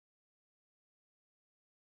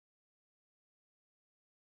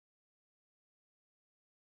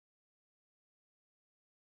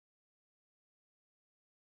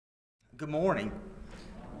Good morning.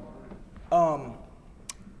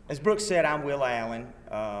 As Brooks said, I'm Will Allen.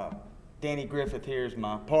 Danny Griffith here is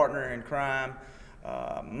my partner in crime.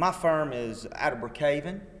 My firm is out of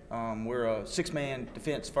Brookhaven. We're a six-man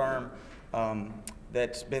defense firm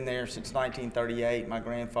that's been there since 1938. My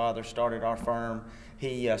grandfather started our firm.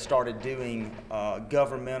 He started doing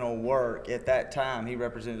governmental work at that time. He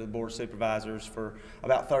represented the Board of Supervisors for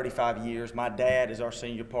about 35 years. My dad is our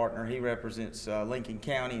senior partner. He represents Lincoln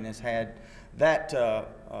County and has had that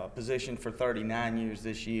position for 39 years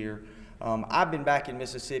this year. I've been back in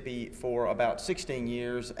Mississippi for about 16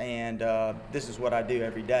 years, and this is what I do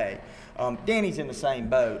every day. Danny's in the same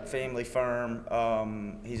boat, family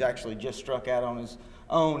firm. He's actually just struck out on his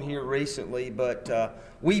own here recently, but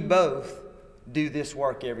we both do this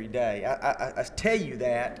work every day. I tell you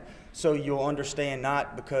that so you'll understand,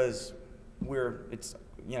 not because it's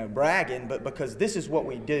bragging, but because this is what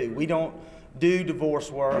we do. We don't do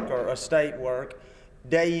divorce work or estate work.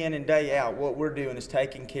 Day in and day out, what we're doing is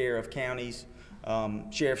taking care of counties,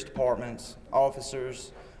 sheriff's departments,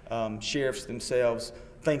 officers, sheriffs themselves,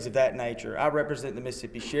 things of that nature. I represent the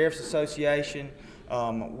Mississippi Sheriff's Association.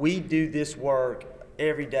 We do this work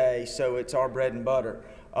every day, so it's our bread and butter.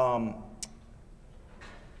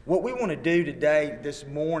 What we want to do today, this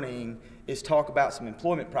morning, is talk about some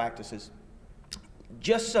employment practices,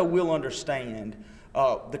 just so we'll understand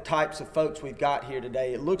the types of folks we've got here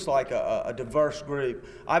today. It looks like a diverse group.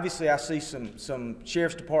 Obviously, I see some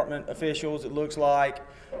Sheriff's Department officials, it looks like.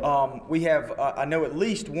 We have, I know, at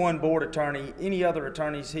least one board attorney. Any other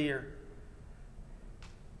attorneys here?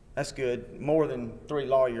 That's good. More than 3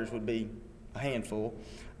 lawyers would be a handful.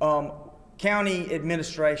 County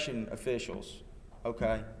administration officials.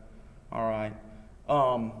 Okay. All right.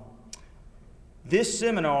 This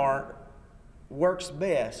seminar works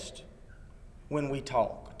best when we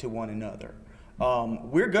talk to one another.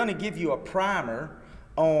 We're going to give you a primer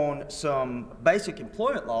on some basic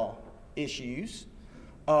employment law issues,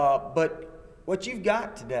 but what you've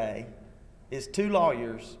got today is 2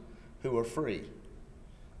 lawyers who are free.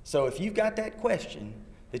 So if you've got that question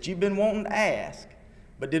that you've been wanting to ask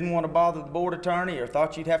but didn't want to bother the board attorney or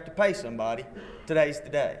thought you'd have to pay somebody, today's the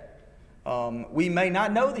day. We may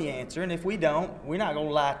not know the answer, and if we don't, we're not going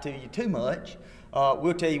to lie to you too much.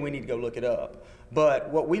 We'll tell you we need to go look it up.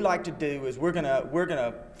 But what we like to do is we're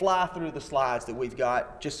gonna fly through the slides that we've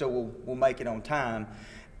got, just so we'll make it on time.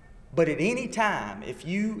 But at any time, if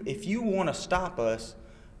you want to stop us,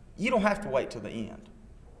 you don't have to wait till the end.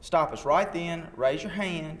 Stop us right then, raise your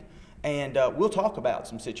hand, and we'll talk about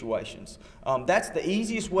some situations. That's the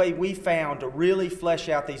easiest way we found to really flesh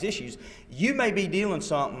out these issues. You may be dealing with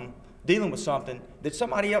something that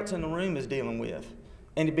somebody else in the room is dealing with,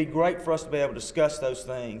 and it'd be great for us to be able to discuss those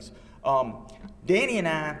things. Danny and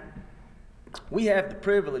I, we have the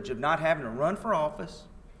privilege of not having to run for office,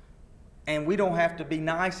 and we don't have to be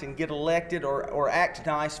nice and get elected or act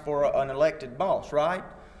nice for an elected boss, right?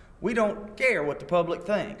 We don't care what the public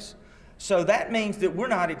thinks. So that means that we're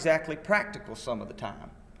not exactly practical some of the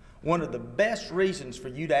time. One of the best reasons for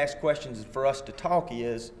you to ask questions and for us to talk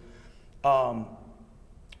is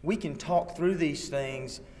we can talk through these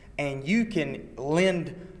things, and you can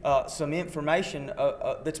lend some information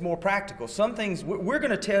that's more practical. Some things, we're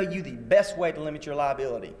going to tell you the best way to limit your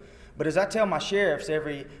liability. But as I tell my sheriffs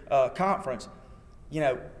every conference,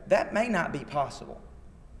 that may not be possible.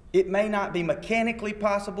 It may not be mechanically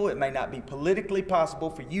possible. It may not be politically possible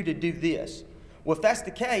for you to do this. Well, if that's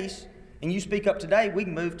the case, and you speak up today, we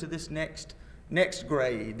can move to this next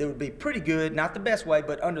grade. That would be pretty good, not the best way,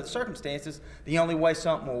 but under the circumstances, the only way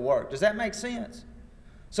something will work. Does that make sense?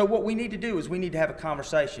 So what we need to do is we need to have a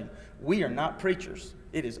conversation. We are not preachers.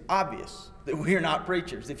 It is obvious that we are not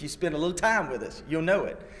preachers. If you spend a little time with us, you'll know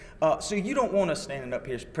it. So you don't want us standing up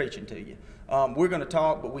here preaching to you. We're going to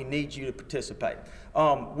talk, but we need you to participate.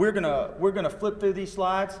 We're gonna flip through these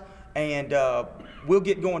slides, and we'll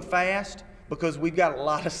get going fast because we've got a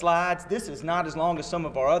lot of slides. This is not as long as some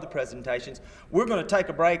of our other presentations. We're going to take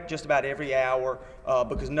a break just about every hour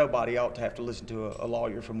because nobody ought to have to listen to a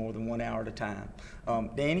lawyer for more than 1 hour at a time.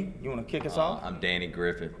 Danny, you want to kick us off? I'm Danny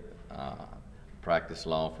Griffith. Practiced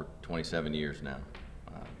law for 27 years now.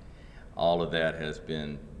 All of that has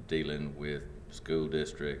been dealing with school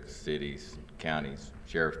districts, cities, counties,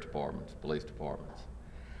 sheriff's departments, police departments.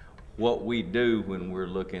 What we do when we're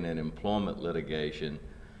looking at employment litigation,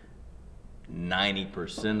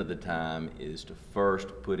 90% of the time is to first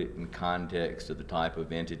put it in context of the type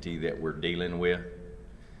of entity that we're dealing with.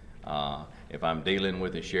 If I'm dealing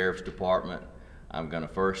with a sheriff's department, I'm going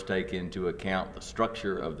to first take into account the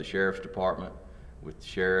structure of the sheriff's department with the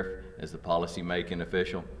sheriff as the policy-making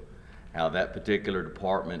official. how that particular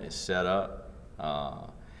department is set up.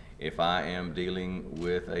 If I am dealing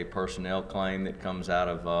with a personnel claim that comes out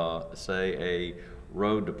of, say, a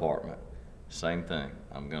road department, same thing.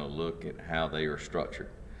 I'm going to look at how they are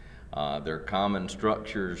structured. There are common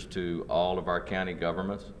structures to all of our county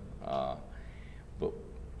governments, but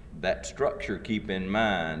that structure, keep in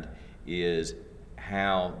mind, is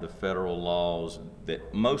how the federal laws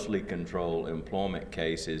that mostly control employment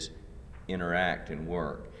cases interact and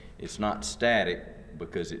work. It's not static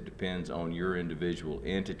because it depends on your individual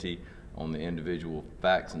entity, on the individual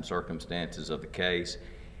facts and circumstances of the case,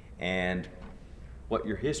 and what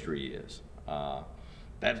your history is.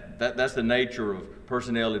 That's the nature of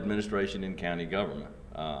personnel administration in county government.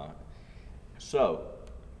 So,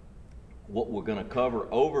 what we're going to cover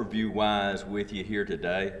overview-wise with you here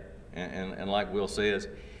today, and like Will says,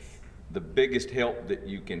 the biggest help that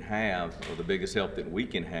you can have, or the biggest help that we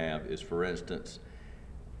can have, is, for instance,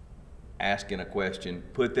 asking a question,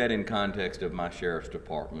 put that in context of my sheriff's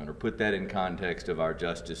department, or put that in context of our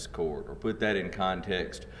justice court, or put that in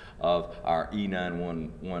context of our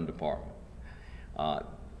E911 department.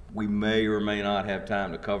 We may or may not have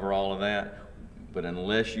time to cover all of that, but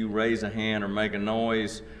unless you raise a hand or make a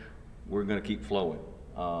noise, we're going to keep flowing.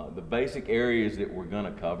 The basic areas that we're going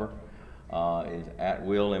to cover is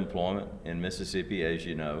at-will employment in Mississippi. As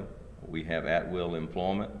you know, we have at-will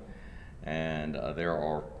employment, and there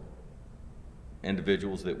are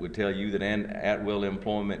individuals that would tell you that at-will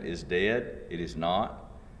employment is dead. It is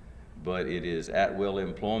not, but it is at-will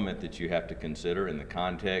employment that you have to consider in the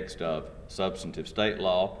context of substantive state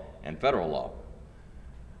law and federal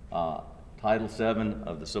law. Title VII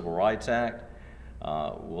of the Civil Rights Act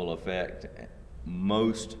will affect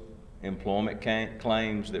most employment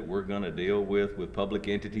claims that we're going to deal with public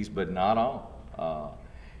entities, but not all.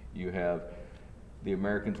 You have the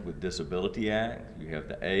Americans with Disability Act, you have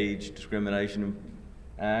the Age Discrimination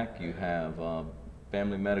Act, you have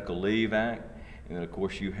Family Medical Leave Act, and then of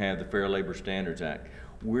course you have the Fair Labor Standards Act.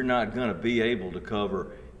 We're not going to be able to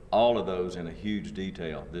cover all of those in a huge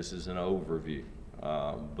detail. This is an overview.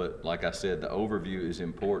 But like I said, the overview is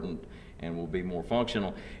important and will be more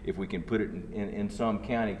functional if we can put it in some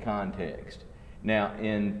county context. Now,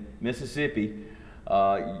 in Mississippi,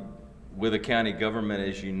 with a county government,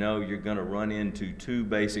 as you know, you're going to run into two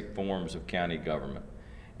basic forms of county government.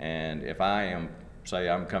 And if I am, say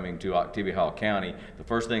I'm coming to Oktibbeha County, the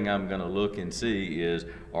first thing I'm going to look and see is,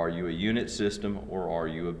 are you a unit system or are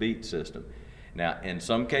you a beat system? Now, in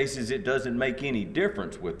some cases, it doesn't make any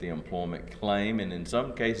difference with the employment claim, and in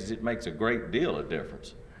some cases, it makes a great deal of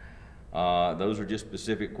difference. Those are just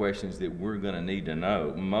specific questions that we're going to need to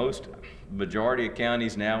know. Majority of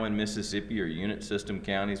counties now in Mississippi are unit system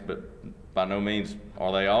counties, but by no means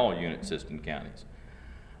are they all unit system counties.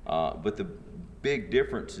 But the big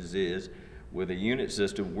difference is with a unit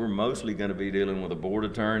system, we're mostly going to be dealing with a board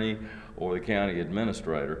attorney or the county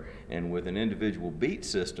administrator. And with an individual beat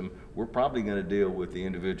system, we're probably going to deal with the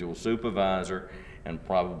individual supervisor and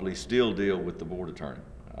probably still deal with the board attorney.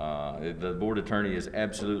 The board attorney is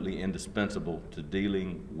absolutely indispensable to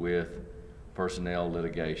dealing with personnel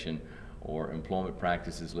litigation or employment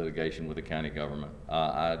practices litigation with the county government.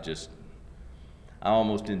 I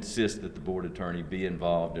almost insist that the board attorney be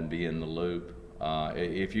involved and be in the loop.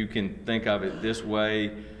 If you can think of it this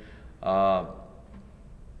way,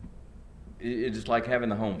 it's like having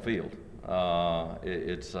the home field.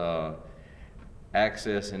 It's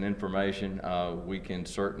access and information. We can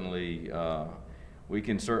certainly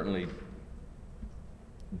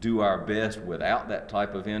do our best without that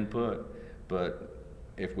type of input, but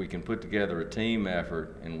if we can put together a team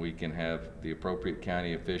effort and we can have the appropriate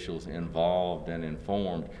county officials involved and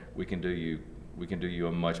informed, we can do you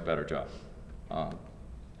a much better job.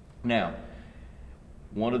 Now,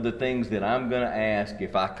 one of the things that I'm going to ask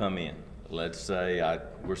if I come in, let's say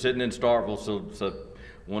we're sitting in Starkville, so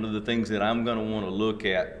one of the things that I'm going to want to look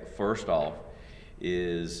at first off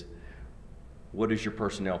is, what does your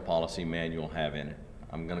personnel policy manual have in it?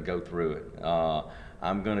 I'm going to go through it.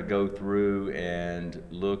 I'm going to go through and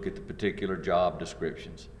look at the particular job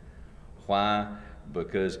descriptions. Why?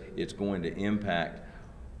 Because it's going to impact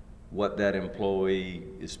what that employee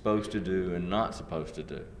is supposed to do and not supposed to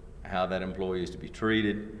do, how that employee is to be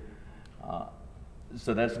treated.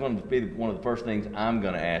 So that's going to be one of the first things I'm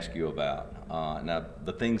going to ask you about. Now,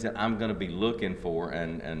 the things that I'm going to be looking for,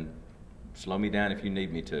 and slow me down if you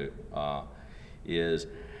need me to, is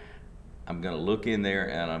I'm going to look in there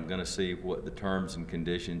and I'm going to see what the terms and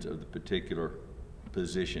conditions of the particular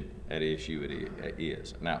position at issue it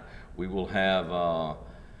is. Now, we will have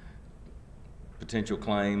potential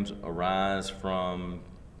claims arise from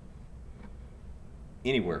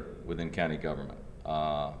anywhere within county government.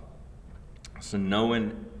 So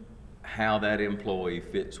knowing how that employee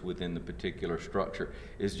fits within the particular structure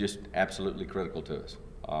is just absolutely critical to us.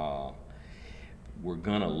 We're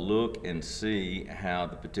going to look and see how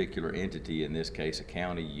the particular entity, in this case a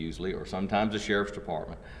county usually, or sometimes a sheriff's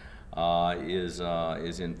department,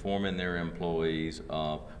 is informing their employees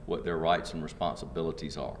of what their rights and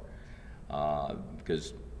responsibilities are.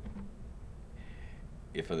 Because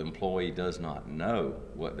if an employee does not know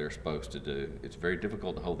what they're supposed to do, it's very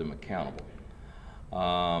difficult to hold them accountable.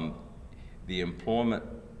 The employment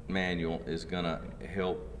manual is going to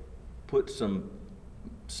help put some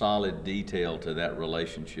solid detail to that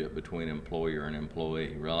relationship between employer and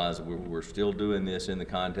employee. Realize that we're still doing this in the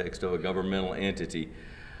context of a governmental entity.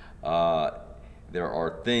 There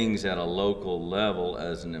are things at a local level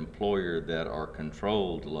as an employer that are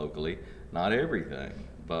controlled locally, not everything,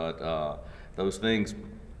 but those things,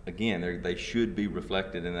 again, they should be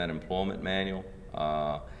reflected in that employment manual.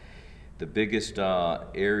 The biggest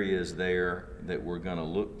areas there that we're going to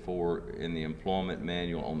look for in the employment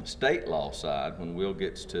manual on the state law side, when Will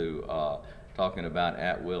gets to talking about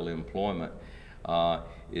at-will employment,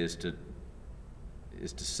 is to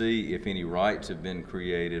see if any rights have been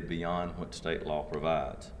created beyond what state law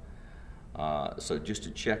provides. So just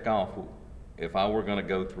to check off, if I were going to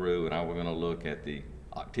go through and I were going to look at the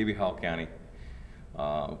Octavia Hall County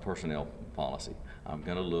personnel policy, I'm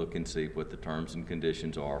going to look and see what the terms and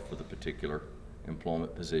conditions are for the particular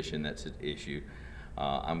employment position that's at issue.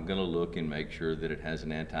 I'm going to look and make sure that it has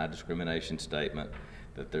an anti-discrimination statement,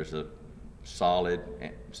 that there's a solid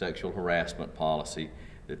sexual harassment policy,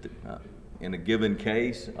 that in a given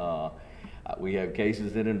case, we have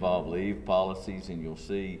cases that involve leave policies, and you'll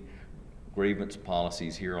see grievance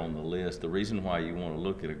policies here on the list. The reason why you want to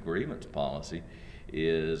look at a grievance policy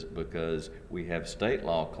is because we have state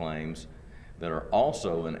law claims that are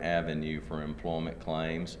also an avenue for employment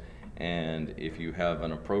claims, and if you have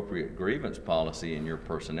an appropriate grievance policy in your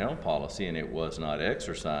personnel policy and it was not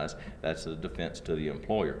exercised, that's a defense to the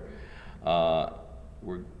employer. I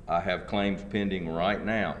have claims pending right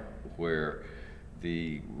now where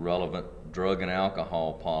the relevant drug and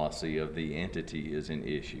alcohol policy of the entity is an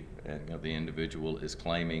issue, and the individual is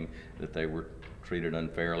claiming that they were treated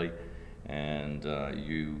unfairly, and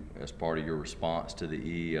you, as part of your response to the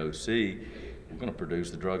EEOC, we're going to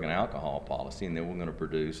produce the drug and alcohol policy, and then we're going to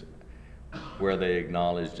produce where they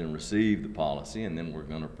acknowledged and received the policy, and then we're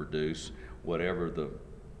going to produce whatever the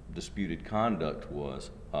disputed conduct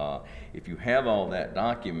was. If you have all that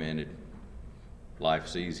documented,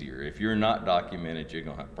 life's easier. If you're not documented, you're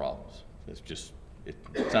going to have problems. It's just, it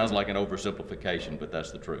sounds like an oversimplification, but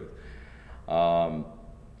that's the truth.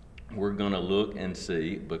 We're going to look and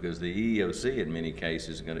see, because the EEOC in many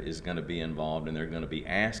cases is going to be involved, and they're going to be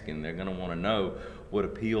asking, they're going to want to know what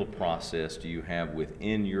appeal process do you have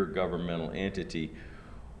within your governmental entity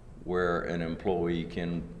where an employee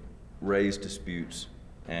can raise disputes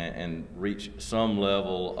and reach some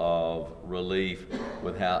level of relief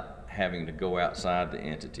without having to go outside the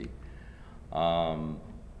entity.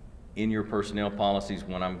 In your personnel policies,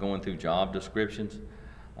 when I'm going through job descriptions,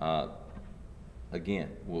 again,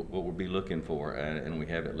 what we'll be looking for, and we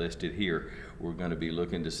have it listed here, we're going to be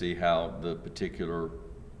looking to see how the particular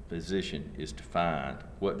position is defined,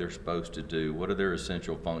 what they're supposed to do, what are their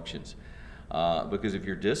essential functions. Because if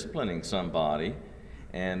you're disciplining somebody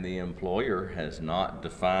and the employer has not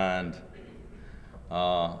defined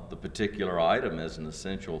the particular item as an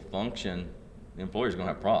essential function, the employer's going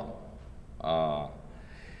to have a problem.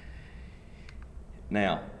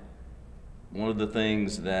 Now, one of the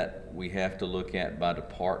things that we have to look at by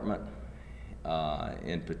department,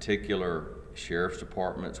 in particular sheriff's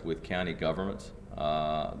departments with county governments,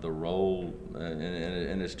 the role,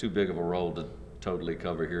 and it's too big of a role to totally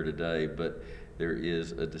cover here today, but there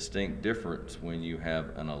is a distinct difference when you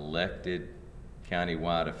have an elected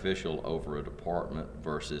countywide official over a department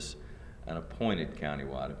versus an appointed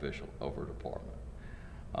countywide official over a department.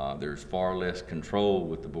 There's far less control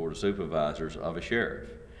with the Board of Supervisors of a sheriff.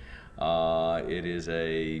 It is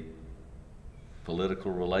a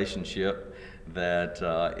political relationship that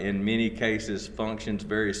in many cases functions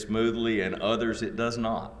very smoothly, and others it does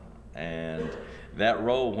not. And that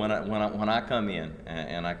role, when I come in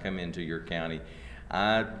and I come into your county,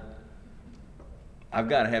 I've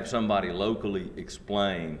got to have somebody locally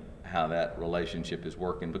explain how that relationship is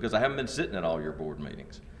working, because I haven't been sitting at all your board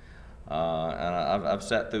meetings. And I've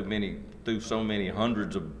sat through so many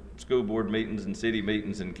hundreds of school board meetings and city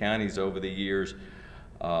meetings and counties over the years.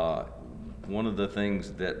 One of the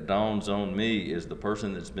things that dawns on me is the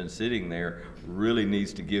person that's been sitting there really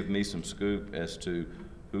needs to give me some scoop as to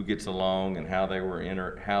who gets along and how they are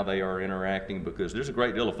interacting, because there's a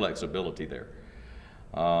great deal of flexibility there.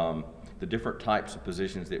 The different types of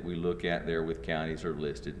positions that we look at there with counties are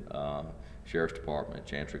listed. Sheriff's Department,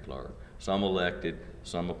 Chancery Clerk, some elected,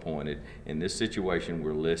 some appointed. In this situation,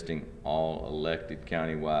 we're listing all elected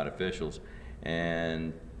countywide officials,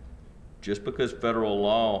 and just because federal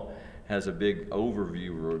law has a big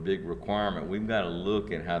overview or a big requirement, we've got to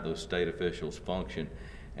look at how those state officials function,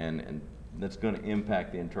 and that's going to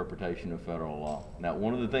impact the interpretation of federal law. Now,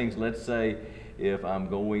 one of the things, let's say if I'm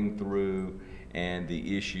going through and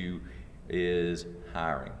the issue is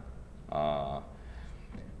hiring.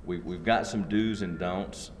 We've got some do's and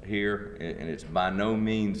don'ts here, and it's by no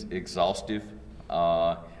means exhaustive.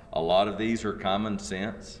 A lot of these are common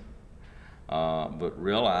sense, but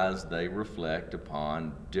realize they reflect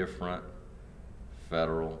upon different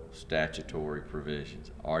federal statutory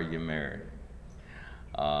provisions. Are you married?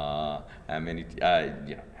 How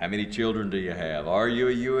many children do you have? Are you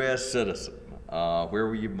a U.S. citizen? Where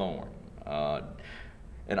were you born?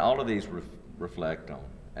 And all of these reflect on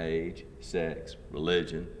age, sex,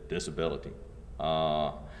 religion, disability.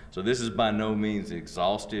 So this is by no means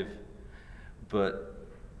exhaustive, but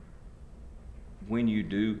when you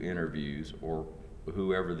do interviews, or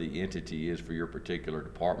whoever the entity is for your particular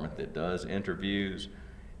department that does interviews,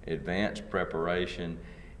 advanced preparation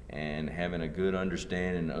and having a good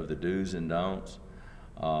understanding of the do's and don'ts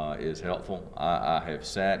is helpful. I have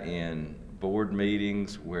sat in board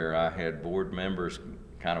meetings where I had board members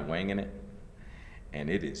kind of winging it, and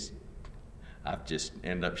I've just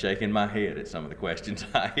ended up shaking my head at some of the questions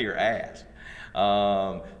I hear asked.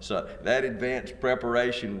 So that advanced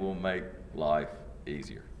preparation will make life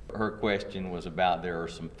easier. Her question was about there are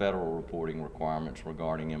some federal reporting requirements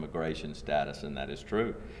regarding immigration status, and that is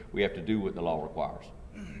true. We have to do what the law requires.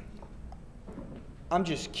 I'm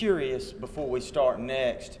just curious, before we start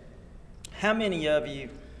next, how many of you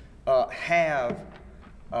have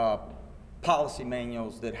policy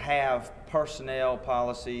manuals that have personnel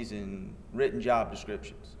policies and written job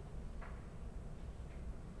descriptions?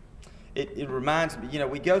 It reminds me, you know,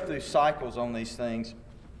 we go through cycles on these things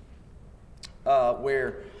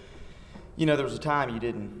where, you know, there was a time you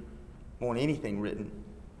didn't want anything written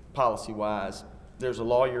policy-wise. There's a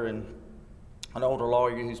lawyer, and an older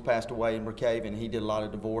lawyer who's passed away in Brookhaven. He did a lot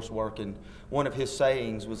of divorce work, and one of his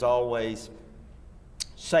sayings was always,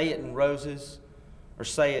 say it in roses or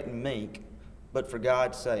say it in mink, but for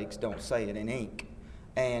God's sakes, don't say it in ink.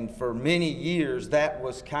 And for many years, that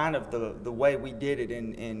was kind of the way we did it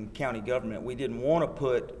in county government. We didn't want to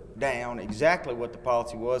put down exactly what the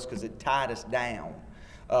policy was because it tied us down.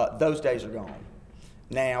 Those days are gone.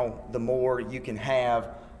 Now, the more you can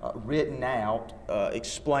have written out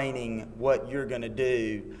explaining what you're going to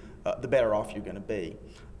do, the better off you're going to be.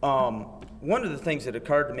 One of the things that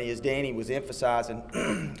occurred to me as Danny was emphasizing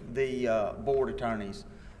the board attorneys,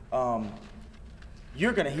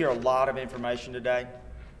 you're going to hear a lot of information today,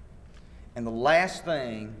 and the last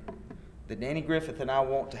thing that Danny Griffith and I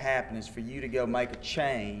want to happen is for you to go make a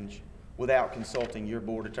change without consulting your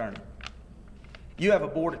board attorney. You have a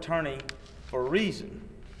board attorney for a reason,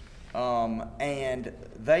 and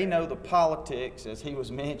they know the politics, as he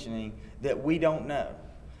was mentioning, that we don't know,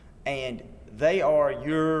 and they are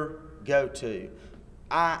your go-to.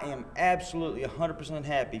 I am absolutely 100%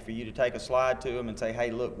 happy for you to take a slide to them and say,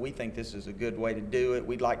 hey, look, we think this is a good way to do it.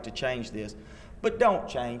 We'd like to change this. But don't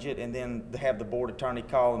change it and then have the board attorney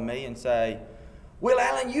calling me and say, well,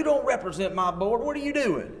 Alan, you don't represent my board. What are you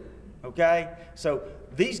doing? Okay? So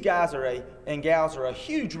these guys and gals are a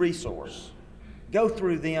huge resource. Go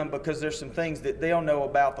through them because there's some things that they'll know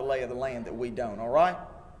about the lay of the land that we don't, all right?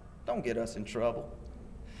 Don't get us in trouble.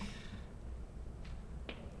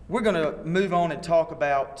 We're going to move on and talk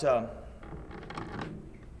about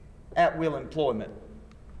at-will employment.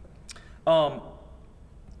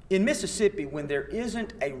 In Mississippi, when there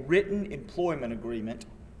isn't a written employment agreement,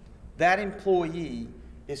 that employee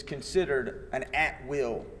is considered an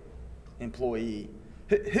at-will employee.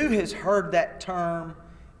 Who has heard that term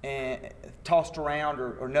and tossed around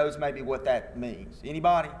or knows maybe what that means?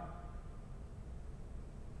 Anybody?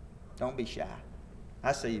 Don't be shy.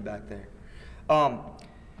 I see you back there.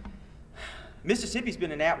 Mississippi's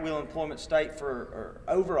been an at-will employment state for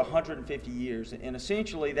over 150 years, and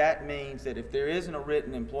essentially that means that if there isn't a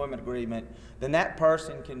written employment agreement, then that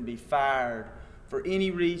person can be fired for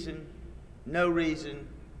any reason, no reason,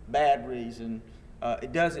 bad reason.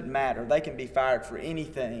 It doesn't matter. They can be fired for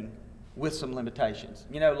anything with some limitations.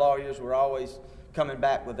 You know, lawyers were always coming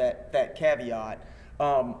back with that caveat.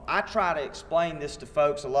 I try to explain this to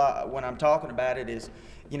folks a lot when I'm talking about it is,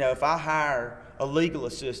 you know, if I hire a legal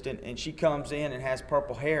assistant and she comes in and has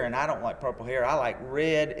purple hair and I don't like purple hair, I like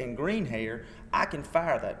red and green hair, I can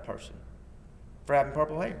fire that person for having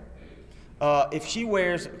purple hair. If she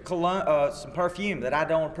wears cologne, some perfume that I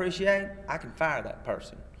don't appreciate, I can fire that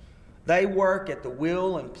person. They work at the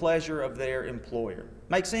will and pleasure of their employer.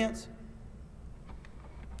 Make sense?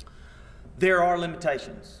 There are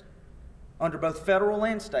limitations under both federal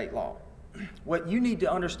and state law. What you need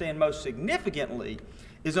to understand most significantly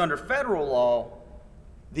is under federal law,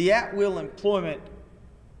 the at-will employment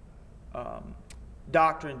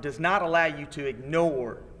doctrine does not allow you to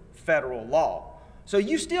ignore federal law. So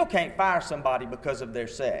you still can't fire somebody because of their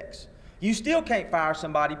sex. You still can't fire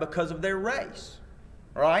somebody because of their race,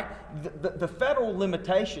 right? The federal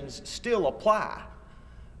limitations still apply.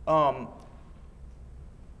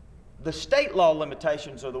 The state law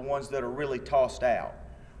limitations are the ones that are really tossed out.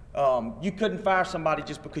 You couldn't fire somebody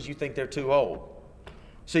just because you think they're too old.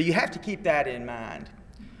 So you have to keep that in mind.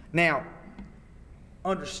 Now,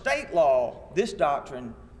 under state law, this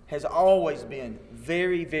doctrine has always been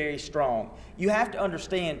very, very strong. You have to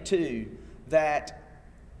understand, too, that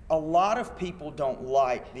a lot of people don't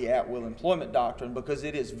like the at-will employment doctrine because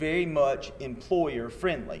it is very much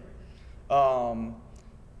employer-friendly.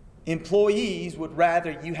 Employees would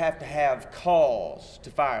rather you have to have cause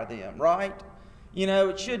to fire them, right? You know,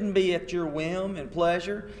 it shouldn't be at your whim and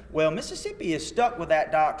pleasure. Well, Mississippi has stuck with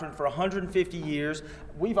that doctrine for 150 years.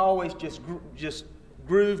 We've always just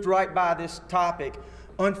grooved right by this topic.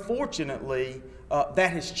 Unfortunately,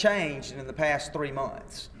 that has changed in the past 3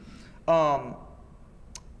 months.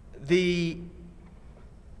 The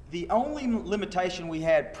only limitation we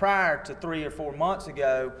had prior to 3 or 4 months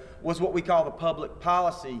ago was what we call the public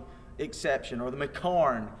policy exception, or the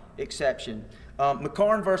McCarn exception.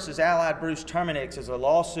 McCarn versus Allied Bruce Terminix is a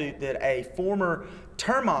lawsuit that a former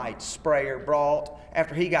termite sprayer brought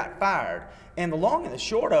after he got fired. And the long and the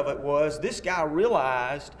short of it was this guy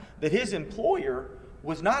realized that his employer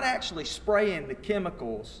was not actually spraying the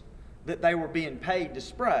chemicals that they were being paid to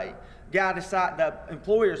spray. The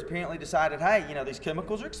employers apparently decided, hey, you know, these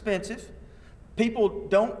chemicals are expensive. People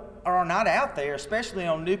are not out there, especially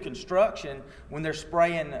on new construction, when they're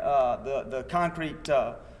spraying the concrete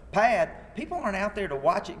pad. People aren't out there to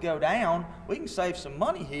watch it go down. We can save some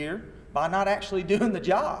money here by not actually doing the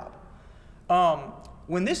job.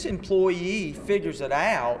 When this employee figures it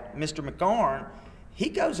out, Mr. McCarn, he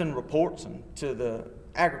goes and reports them to the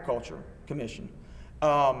Agriculture Commission.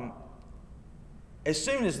 As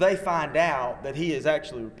soon as they find out that he has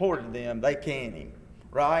actually reported to them, they can him,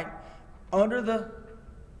 right? Under the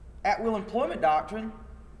at-will employment doctrine,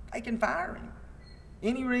 they can fire him.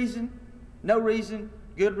 Any reason, no reason,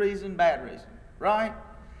 good reason, bad reason, right?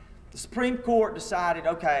 The Supreme Court decided,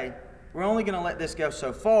 okay, we're only going to let this go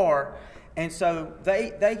so far, and so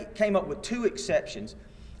they came up with 2 exceptions.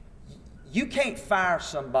 You can't fire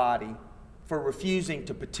somebody for refusing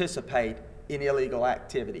to participate in illegal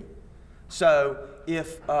activity. So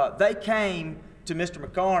if they came to Mr.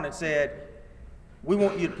 McCarn and said, we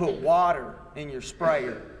want you to put water in your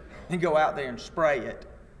sprayer and go out there and spray it,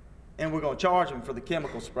 and we're going to charge him for the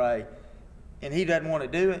chemical spray, and he doesn't want to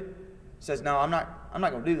do it, says, no, I'm not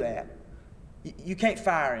going to do that. You can't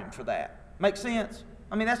fire him for that. Make sense?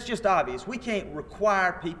 I mean, that's just obvious. We can't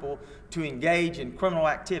require people to engage in criminal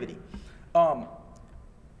activity.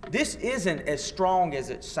 This isn't as strong as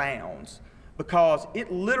it sounds because it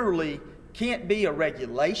literally can't be a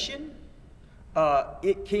regulation.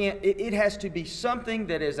 It has to be something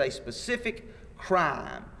that is a specific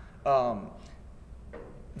crime.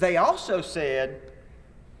 They also said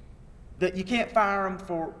that you can't fire them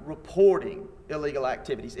for reporting illegal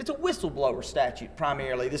activities. It's a whistleblower statute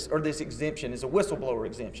primarily. This exemption is a whistleblower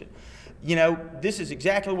exemption. You know, this is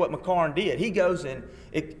exactly what McCarn did. He goes and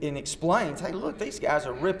explains, hey, look, these guys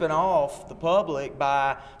are ripping off the public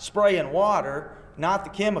by spraying water, not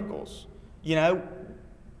the chemicals. You know,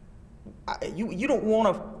 you don't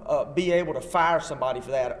want to be able to fire somebody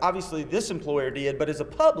for that. Obviously, this employer did, but as a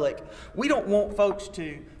public, we don't want folks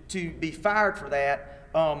to be fired for that.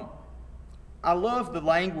 I love the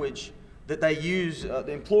language that they use.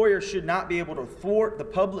 The employer should not be able to thwart the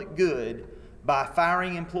public good by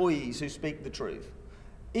firing employees who speak the truth.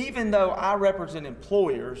 Even though I represent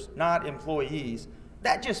employers, not employees,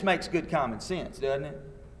 that just makes good common sense, doesn't it?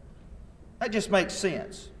 That just makes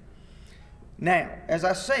sense. Now, as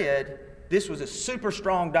I said, this was a super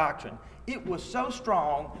strong doctrine. It was so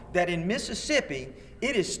strong that in Mississippi,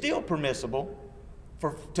 it is still permissible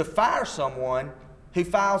to fire someone who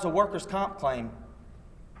files a workers' comp claim.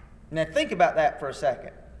 Now think about that for a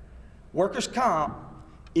second. Workers' comp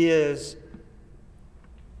is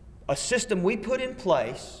a system we put in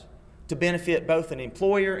place to benefit both an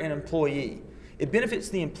employer and employee. It benefits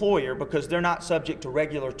the employer because they're not subject to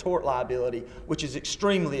regular tort liability, which is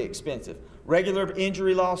extremely expensive. Regular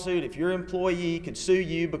injury lawsuit, if your employee could sue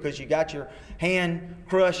you because you got your hand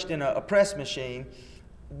crushed in a press machine,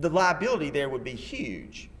 the liability there would be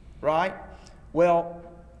huge, right? Well,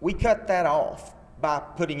 we cut that off by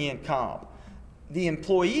putting in comp. The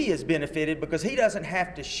employee is benefited because he doesn't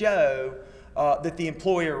have to show that the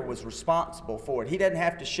employer was responsible for it. He doesn't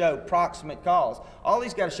have to show proximate cause. All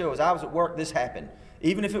he's got to show is, I was at work, this happened.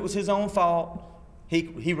 Even if it was his own fault,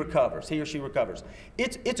 he recovers, he or she recovers.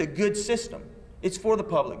 It's a good system. It's for the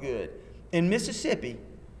public good. In Mississippi,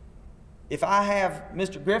 if I have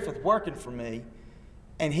Mr. Griffith working for me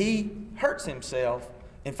and he hurts himself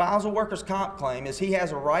and files a workers' comp claim, as he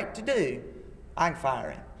has a right to do, I can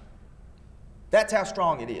fire him. That's how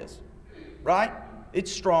strong it is, right? It's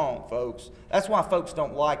strong, folks. That's why folks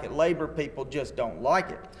don't like it. Labor people just don't like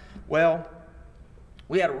it. Well,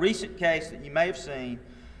 we had a recent case that you may have seen,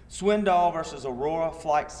 Swindoll versus Aurora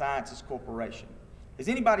Flight Sciences Corporation. Has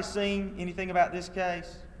anybody seen anything about this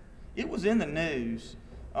case? It was in the news.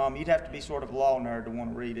 You'd have to be sort of a law nerd to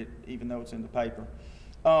want to read it, even though it's in the paper.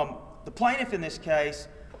 The plaintiff in this case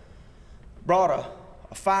brought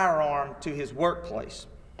a firearm to his workplace.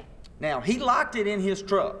 Now, he locked it in his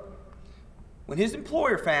truck. When his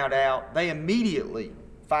employer found out, they immediately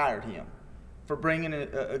fired him for bringing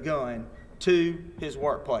a gun to his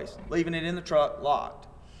workplace, leaving it in the truck locked.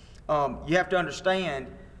 You have to understand,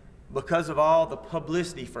 because of all the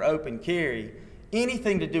publicity for open carry,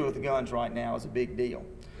 anything to do with guns right now is a big deal.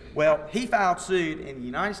 Well, he filed suit, and the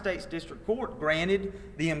United States District Court granted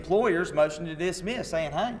the employer's motion to dismiss,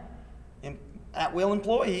 saying, hey, at-will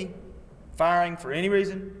employee, firing for any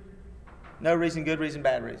reason, no reason, good reason,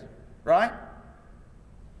 bad reason, right?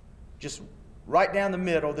 Just right down the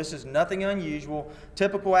middle. This is nothing unusual.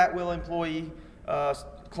 Typical at-will employee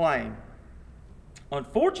claim.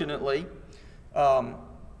 Unfortunately,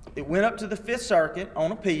 it went up to the Fifth Circuit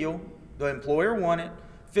on appeal. The employer won it.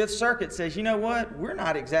 Fifth Circuit says, you know what? We're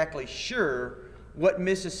not exactly sure what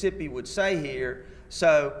Mississippi would say here,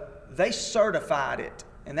 so they certified it.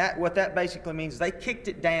 And what that basically means is they kicked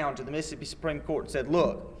it down to the Mississippi Supreme Court and said,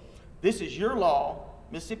 look, this is your law,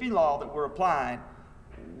 Mississippi law, that we're applying.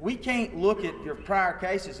 We can't look at your prior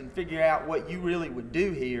cases and figure out what you really would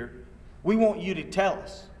do here. We want you to tell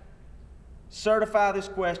us. Certify this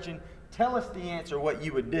question. Tell us the answer, what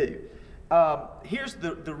you would do. Here's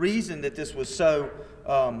the reason that this was so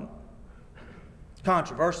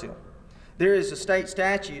controversial. There is a state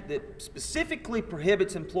statute that specifically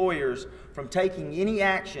prohibits employers from taking any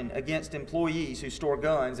action against employees who store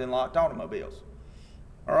guns in locked automobiles.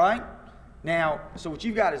 All right? Now, so what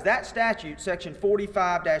you've got is that statute, section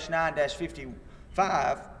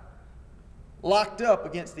 45-9-55, locked up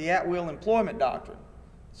against the at-will employment doctrine.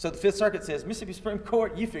 So the Fifth Circuit says, Mississippi Supreme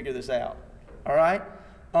Court, you figure this out. All right?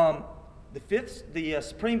 The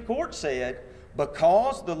Supreme Court said,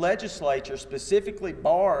 because the legislature specifically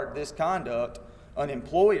barred this conduct, an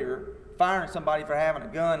employer firing somebody for having a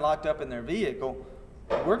gun locked up in their vehicle,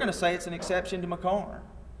 we're going to say it's an exception to McCarn.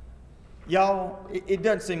 Y'all, it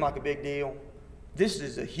doesn't seem like a big deal. This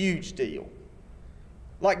is a huge deal.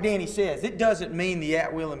 Like Danny says, it doesn't mean the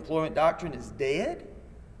at-will employment doctrine is dead,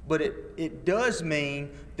 but it does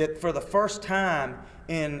mean that for the first time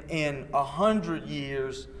in 100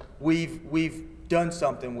 years, we've done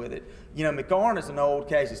something with it. You know, McCarn is an old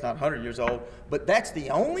case. It's not 100 years old, but that's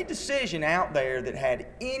the only decision out there that had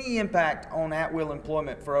any impact on at-will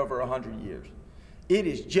employment for over 100 years. It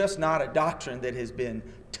is just not a doctrine that has been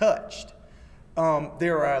touched.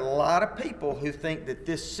 There are a lot of people who think that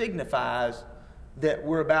this signifies that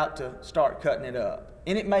we're about to start cutting it up,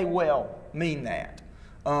 and it may well mean that.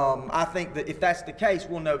 I think that if that's the case,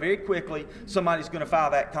 we'll know very quickly somebody's going to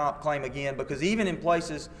file that comp claim again, because even in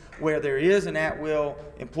places where there is an at-will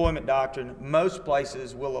employment doctrine, most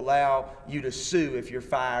places will allow you to sue if you're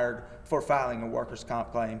fired for filing a workers'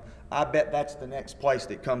 comp claim. I bet that's the next place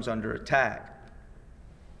that comes under attack.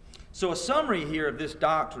 So a summary here of this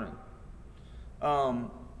doctrine.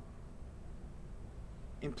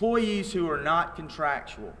 Employees who are not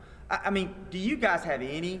contractual. I mean, do you guys have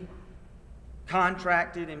any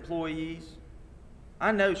contracted employees?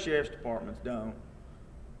 I know sheriff's departments don't.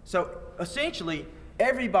 So essentially,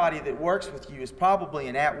 everybody that works with you is probably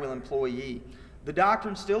an at-will employee. The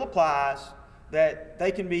doctrine still applies that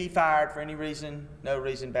they can be fired for any reason, no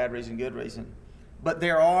reason, bad reason, good reason. But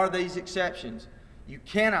there are these exceptions. You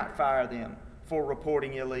cannot fire them for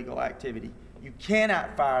reporting illegal activity. You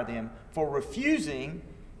cannot fire them for refusing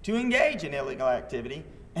to engage in illegal activity.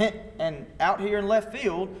 And out here in left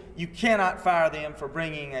field, you cannot fire them for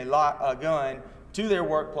bringing a gun to their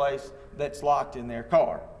workplace that's locked in their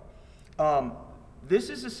car. This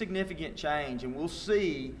is a significant change, and we'll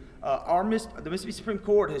see the Mississippi Supreme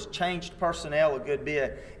Court has changed personnel a good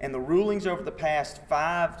bit, and the rulings over the past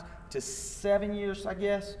 5 to 7 years, I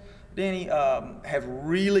guess, Danny, have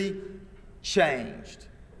really changed.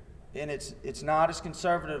 And it's not as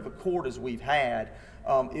conservative a court as we've had.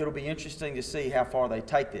 It'll be interesting to see how far they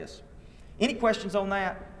take this. Any questions on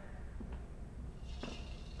that?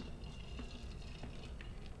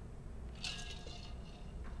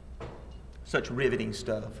 Such riveting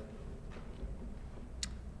stuff.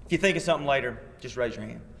 If you think of something later, just raise your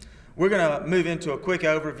hand. We're going to move into a quick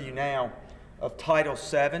overview now of Title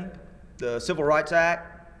VII, the Civil Rights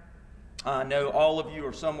Act. I know all of you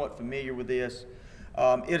are somewhat familiar with this.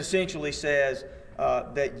 It essentially says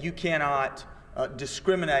that you cannot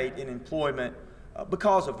discriminate in employment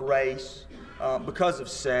because of race, because of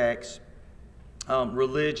sex,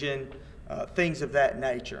 religion, things of that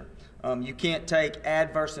nature. You can't take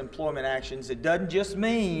adverse employment actions. It doesn't just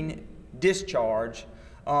mean discharge.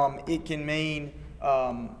 It can mean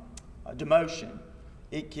a demotion.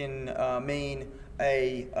 It can mean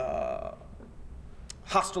a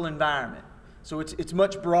hostile environment. So it's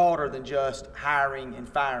much broader than just hiring and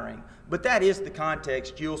firing. But that is the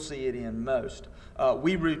context you'll see it in most.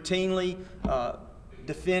 We routinely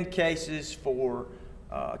defend cases for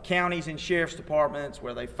counties and sheriff's departments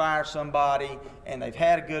where they fire somebody and they've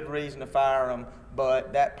had a good reason to fire them,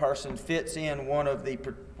 but that person fits in one of the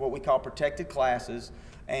what we call protected classes,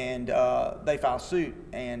 and they file suit.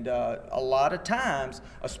 And a lot of times,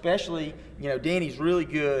 especially, Danny's really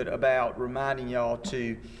good about reminding y'all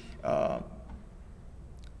to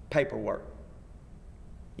paperwork.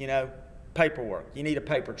 Paperwork. You need a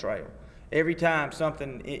paper trail. Every time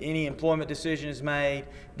any employment decision is made,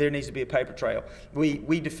 there needs to be a paper trail.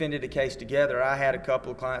 We defended a case together. I had a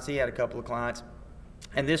couple of clients, he had a couple of clients,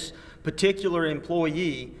 and this particular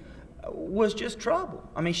employee was just trouble.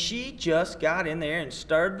 I mean, she just got in there and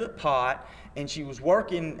stirred the pot, and she was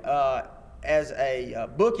working as a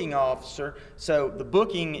booking officer. So the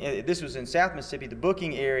booking, this was in South Mississippi, the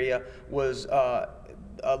booking area was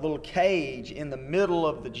a little cage in the middle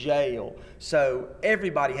of the jail, so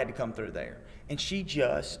everybody had to come through there. And she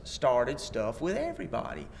just started stuff with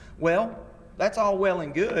everybody. Well, that's all well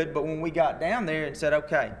and good, but when we got down there and said,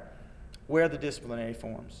 okay, where are the disciplinary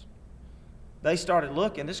forms? They started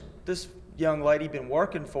looking. This young lady been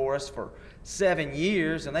working for us for 7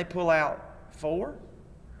 years, and they pull out 4.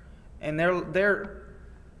 And their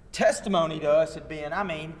testimony to us had been,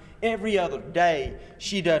 every other day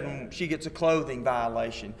she gets a clothing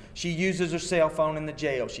violation. She uses her cell phone in the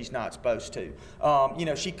jail she's not supposed to.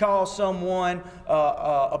 She calls someone,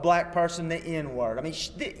 a black person, the N-word.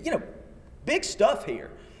 Big stuff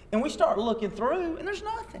here. And we start looking through, and there's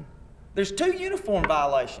nothing. There's 2 uniform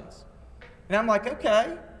violations. And I'm like,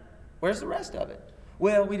 okay, where's the rest of it?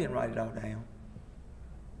 Well, we didn't write it all down.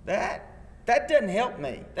 That doesn't help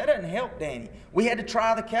me. That doesn't help Danny. We had to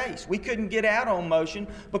try the case. We couldn't get out on motion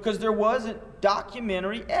because there wasn't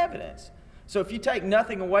documentary evidence. So if you take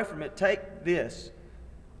nothing away from it, take this.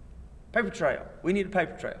 Paper trail. We need a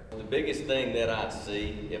paper trail. The biggest thing that I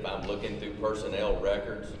see if I'm looking through personnel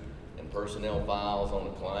records and personnel files on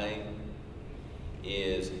a claim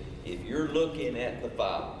is if you're looking at the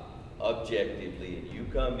file objectively and you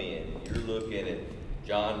come in and you're looking at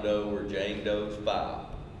John Doe or Jane Doe's file,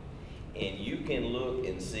 and you can look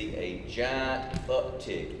and see a giant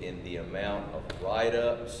uptick in the amount of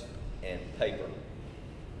write-ups and paper,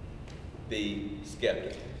 be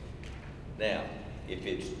skeptical. Now, if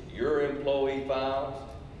it's your employee files,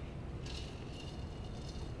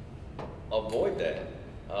 avoid that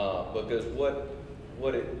because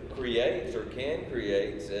what it creates or can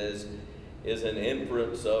create is an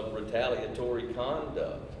inference of retaliatory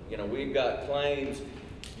conduct. We've got claims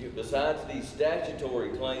besides these statutory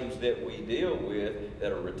claims that we deal with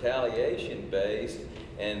that are retaliation based,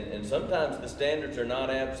 and sometimes the standards are not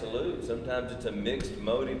absolute. Sometimes it's a mixed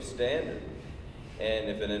motive standard. And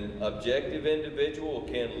if an objective individual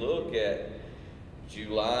can look at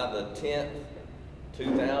July the 10th,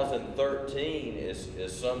 2013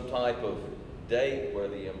 is some type of date where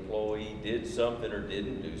the employee did something or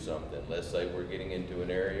didn't do something. Let's say we're getting into an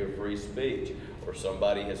area of free speech, or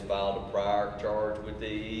somebody has filed a prior charge with the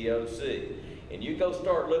EEOC. And you go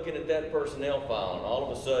start looking at that personnel file, and all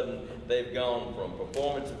of a sudden they've gone from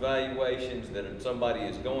performance evaluations that somebody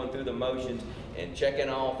is going through the motions and checking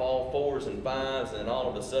off all 4s and 5s, and all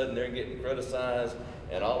of a sudden they're getting criticized,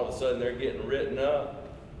 and all of a sudden they're getting written up.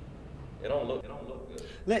 It don't look good.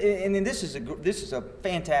 And then this is a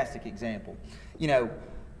fantastic example. You know,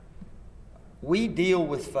 we deal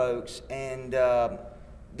with folks, and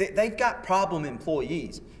they've got problem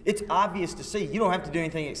employees. It's obvious to see. You don't have to do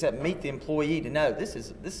anything except meet the employee to know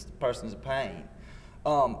this person's a pain.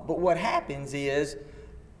 But what happens is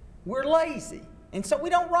we're lazy, and so we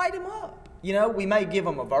don't write them up. You know, we may give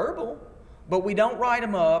them a verbal, but we don't write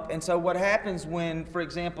them up. And so what happens when, for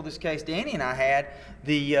example, this case Danny and I had,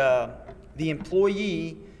 the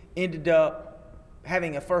employee ended up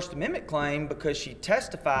having a First Amendment claim because she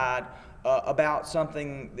testified about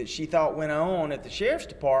something that she thought went on at the sheriff's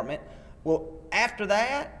department. Well, after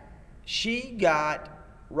that, she got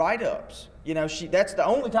write-ups. You know, that's the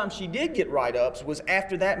only time she did get write-ups was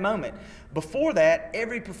after that moment. Before that,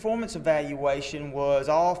 every performance evaluation was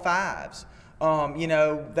all 5s. You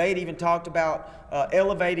know, they'd even talked about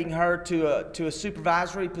elevating her to a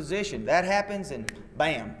supervisory position. That happens, and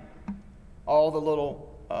bam, all the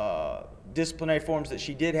little disciplinary forms that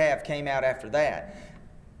she did have came out after that.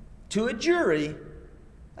 To a jury,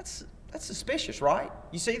 that's suspicious, right?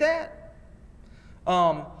 You see that?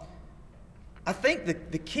 I think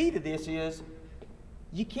the key to this is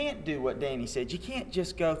you can't do what Danny said. You can't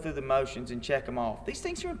just go through the motions and check them off. These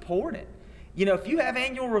things are important. You know, if you have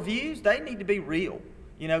annual reviews, they need to be real.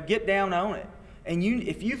 You know, get down on it. And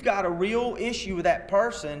if you've got a real issue with that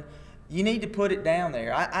person, you need to put it down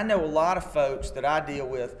there. I know a lot of folks that I deal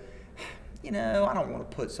with, you know, I don't want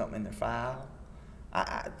to put something in their file.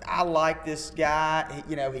 I like this guy.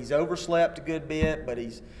 You know, he's overslept a good bit, but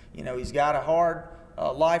he's got a hard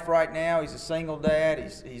life right now. He's a single dad.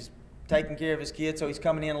 He's taking care of his kids, so he's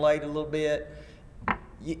coming in late a little bit.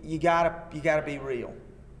 You gotta be real.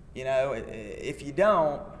 You know, if you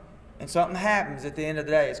don't, and something happens at the end of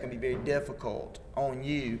the day, it's going to be very difficult on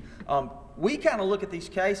you. We kind of look at these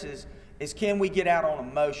cases as, can we get out on a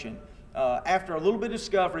motion? After a little bit of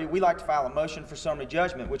discovery, we like to file a motion for summary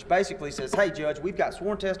judgment, which basically says, hey, Judge, we've got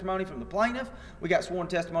sworn testimony from the plaintiff, we got sworn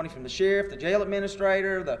testimony from the sheriff, the jail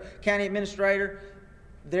administrator, the county administrator.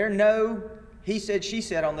 There are no he said, she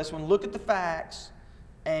said on this one. Look at the facts,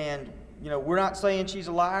 and you know, we're not saying she's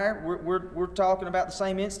a liar. We're talking about the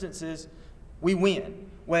same instances. We win.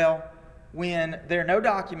 Well, when there are no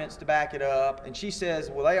documents to back it up, and she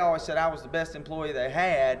says, well, they always said I was the best employee they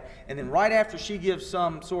had, and then right after she gives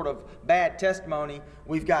some sort of bad testimony,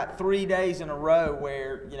 we've got 3 days in a row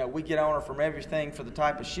where, you know, we get on her from everything for the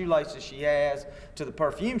type of shoelaces she has to the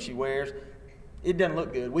perfume she wears. It doesn't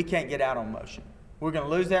look good. We can't get out on motion. We're going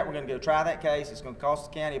to lose that. We're going to go try that case. It's going to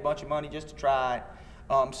cost the county a bunch of money just to try it.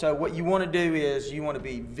 So what you want to do is you want to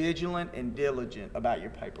be vigilant and diligent about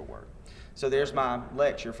your paperwork. So there's my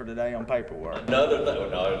lecture for today on paperwork. Another thing, well,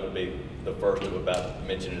 no, it'll be the first of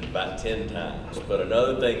mentioned it about 10 times, but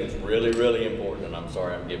another thing that's really, really important, and I'm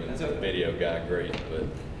sorry I'm giving the video guy grief,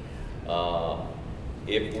 but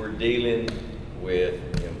if we're dealing with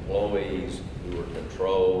employees who are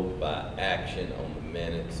controlled by action on the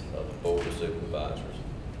minutes of the Board of Supervisors,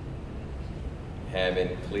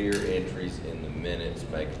 having clear entries in the minutes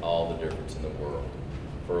make all the difference in the world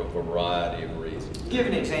for a variety of reasons. Give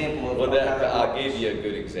an example of I'll give you a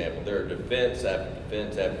good example. There are defense after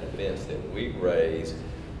defense after defense that we raise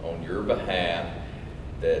on your behalf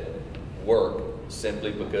that work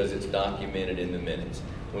simply because it's documented in the minutes.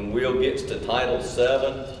 When Will gets to Title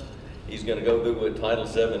VII, he's going to go through what Title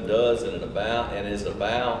VII does and is about, and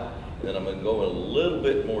then I'm going to go in a little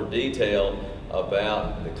bit more detail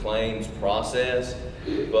about the claims process.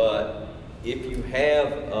 But if you have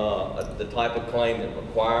the type of claim that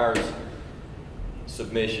requires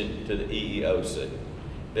submission to the EEOC,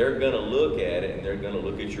 they're going to look at it, and they're going to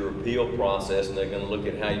look at your appeal process, and they're going to look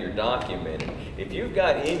at how you're documenting. If you've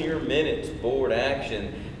got in your minutes board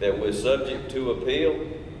action that was subject to appeal,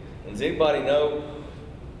 does anybody know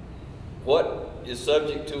what is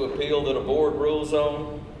subject to appeal that a board rules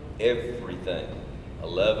on? Everything.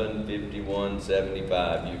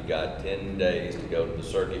 115175, you've got 10 days to go to the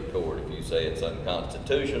circuit court. If you say it's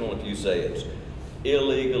unconstitutional, if you say it's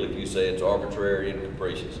illegal, if you say it's arbitrary and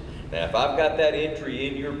capricious. Now, if I've got that entry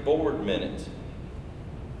in your board minutes,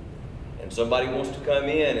 and somebody wants to come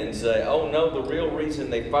in and say, oh no, the real reason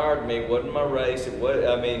they fired me wasn't my race, it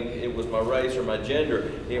was my race or my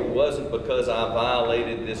gender, it wasn't because I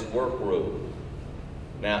violated this work rule.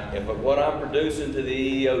 Now, if what I'm producing to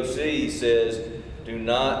the EEOC says, do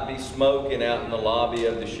not be smoking out in the lobby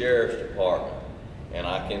of the sheriff's department, and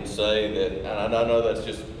I can say that, and I know that's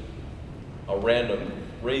just a random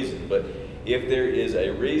reason, but if there is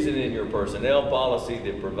a reason in your personnel policy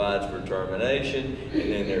that provides for termination, and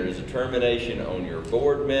then there is a termination on your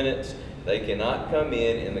board minutes, They cannot come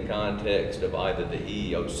in the context of either the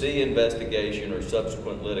EEOC investigation or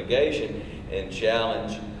subsequent litigation and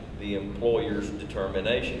challenge the employer's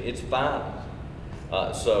determination. It's final.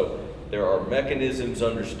 So there are mechanisms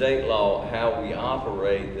under state law how we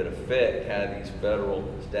operate that affect how these federal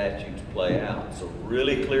statutes play out. So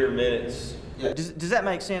really clear minutes. Yeah. Does that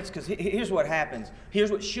make sense? Because here's what happens.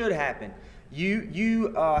 Here's what should happen.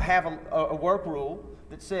 You have a work rule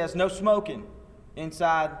that says no smoking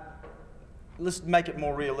inside. Let's make it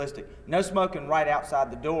more realistic. No smoking right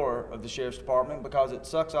outside the door of the sheriff's department because it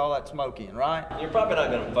sucks all that smoke in, right? You're probably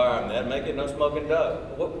not going to fire them that. Make it no smoking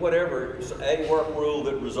dope. Whatever. It's a work rule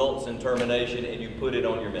that results in termination, and you put it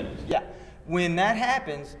on your minutes. Yeah. When that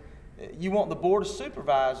happens, you want the board of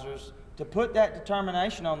supervisors to put that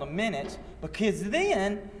determination on the minutes, because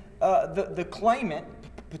then the claimant,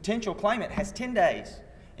 potential claimant, has 10 days.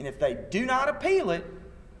 And if they do not appeal it,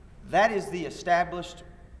 that is the established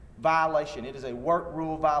violation. It is a work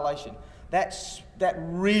rule violation. That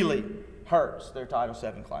really hurts their Title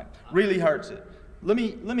VII claim. Really hurts it. Let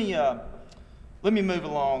me move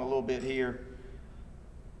along a little bit here.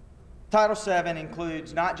 Title VII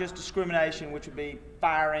includes not just discrimination, which would be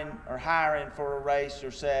firing or hiring for a race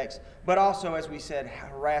or sex, but also, as we said,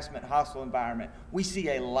 harassment, hostile environment. We see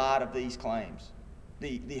a lot of these claims.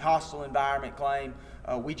 The hostile environment claim,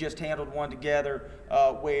 we just handled one together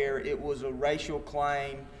where it was a racial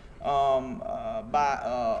claim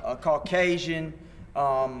by a Caucasian,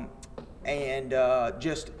 and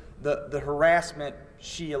just the harassment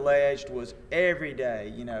she alleged was every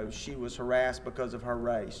day. You know, she was harassed because of her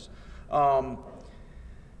race. You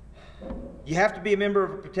have to be a member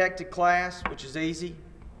of a protected class, which is easy.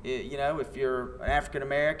 You know, if you're an African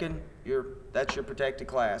American, that's your protected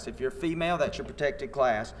class. If you're female, that's your protected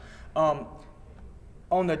class.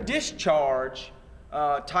 On the discharge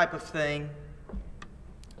type of thing,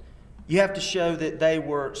 you have to show that they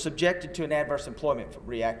were subjected to an adverse employment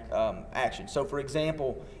action. So, for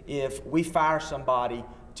example, if we fire somebody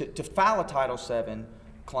to file a Title VII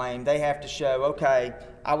claim, they have to show, okay,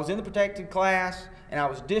 I was in the protected class and I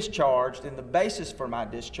was discharged, and the basis for my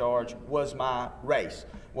discharge was my race.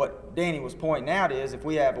 What Danny was pointing out is if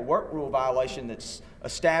we have a work rule violation that's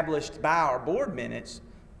established by our board minutes,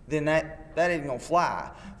 then that ain't gonna fly.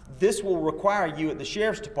 This will require you at the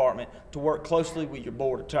sheriff's department to work closely with your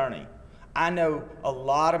board attorney. I know a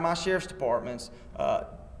lot of my sheriff's departments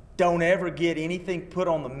don't ever get anything put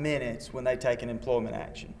on the minutes when they take an employment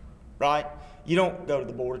action, right? You don't go to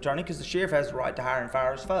the board attorney because the sheriff has the right to hire and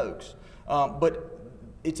fire his folks. But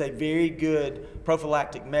it's a very good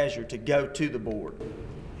prophylactic measure to go to the board.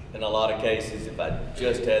 In a lot of cases, if I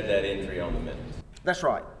just had that entry on the minutes. That's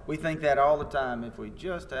right. We think that all the time, if we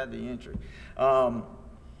just had the entry.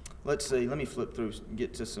 Let's see. Let me flip through and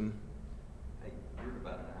get to some. Hey, you're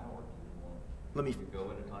about an hour. Let me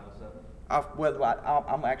go into Title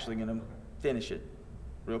VII? I'm actually going to finish it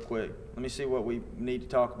real quick. Let me see what we need to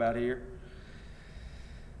talk about here.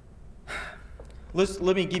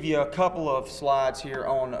 Let me give you a couple of slides here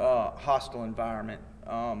on hostile environment.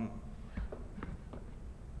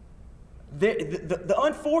 The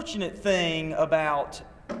unfortunate thing about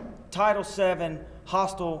Title VII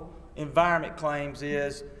hostile environment claims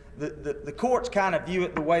is the courts kind of view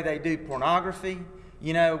it the way they do pornography.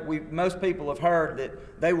 You know, most people have heard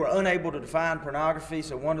that they were unable to define pornography,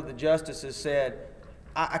 so one of the justices said,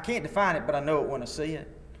 I can't define it, but I know it when I see it,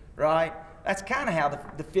 right? That's kind of how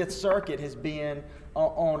the Fifth Circuit has been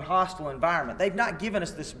on hostile environment. They've not given us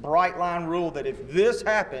this bright line rule that if this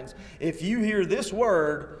happens, if you hear this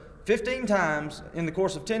word 15 times in the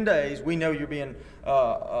course of 10 days, we know you're being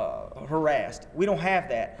harassed. We don't have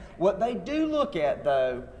that. What they do look at,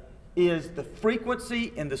 though, is the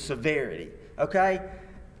frequency and the severity, okay?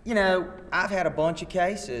 You know, I've had a bunch of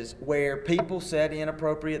cases where people said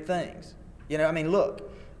inappropriate things. You know, I mean, look,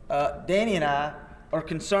 Danny and I are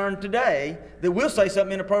concerned today that we'll say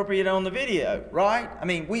something inappropriate on the video, right? I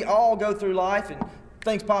mean, we all go through life and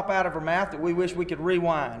things pop out of our mouth that we wish we could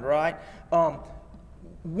rewind, right?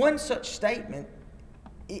 One such statement,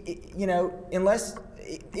 you know,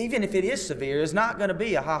 even if it is severe, is not going to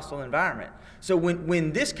be a hostile environment. So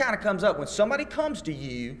when this kind of comes up, when somebody comes to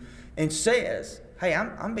you and says, hey,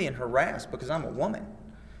 I'm being harassed because I'm a woman,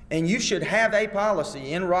 and you should have a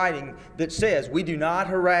policy in writing that says we do not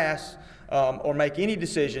harass or make any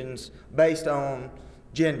decisions based on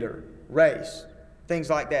gender, race, things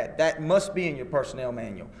like that. That must be in your personnel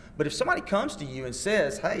manual. But if somebody comes to you and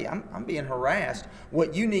says, hey, I'm being harassed,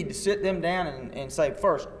 what you need to sit them down and say,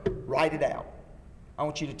 first, write it out. I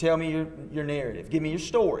want you to tell me your narrative. Give me your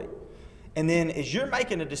story. And then as you're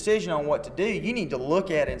making a decision on what to do, you need to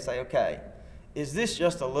look at it and say, okay, is this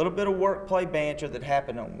just a little bit of workplace banter that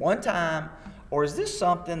happened on one time, or is this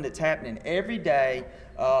something that's happening every day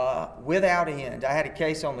without end? I had a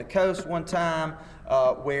case on the coast one time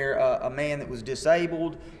where a man that was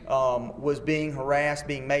disabled was being harassed,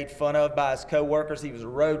 being made fun of by his coworkers. He was a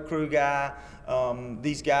road crew guy.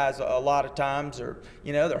 These guys a lot of times are,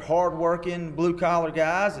 you know, they're hardworking, blue-collar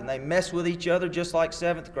guys, and they mess with each other just like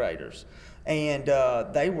seventh graders. And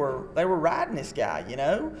they were riding this guy, you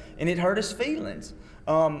know, and it hurt his feelings.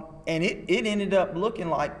 And it ended up looking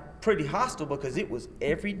like pretty hostile because it was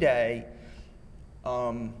every day,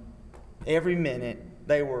 every minute.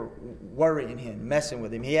 They were worrying him, messing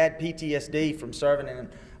with him. He had PTSD from serving in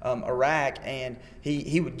Iraq, and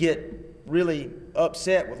he would get really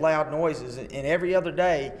upset with loud noises. And every other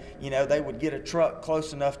day, you know, they would get a truck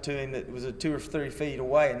close enough to him that was 2 or 3 feet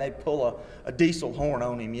away, and they'd pull a diesel horn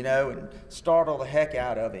on him, you know, and startle the heck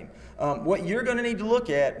out of him. What you're going to need to look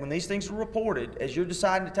at when these things are reported as you're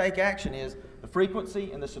deciding to take action is the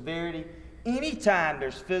frequency and the severity. Anytime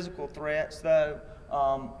there's physical threats, though,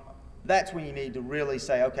 that's when you need to really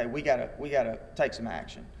say, okay, we gotta take some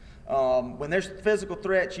action. When there's physical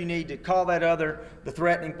threats, you need to call the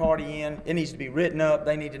threatening party in. It needs to be written up.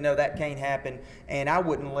 They need to know that can't happen. And I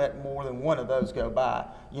wouldn't let more than one of those go by.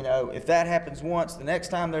 You know, if that happens once, the next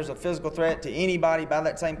time there's a physical threat to anybody by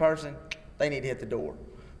that same person, they need to hit the door.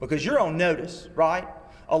 Because you're on notice, right?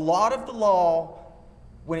 A lot of the law,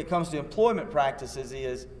 when it comes to employment practices,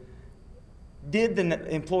 is did the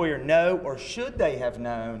employer know or should they have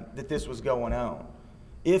known that this was going on?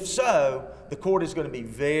 If so, the court is going to be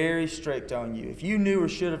very strict on you. If you knew or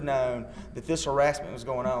should have known that this harassment was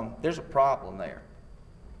going on, there's a problem there.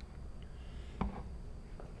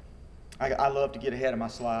 I love to get ahead of my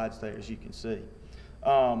slides there, as you can see.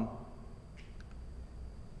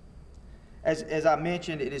 As I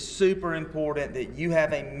mentioned, it is super important that you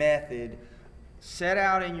have a method set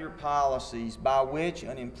out in your policies by which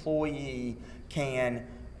an employee can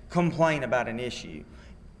complain about an issue.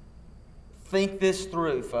 Think this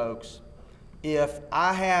through, folks. If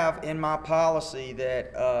I have in my policy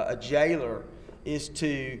that a jailer is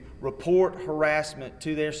to report harassment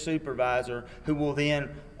to their supervisor, who will then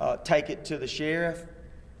take it to the sheriff,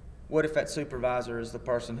 what if that supervisor is the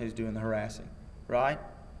person who's doing the harassing, right?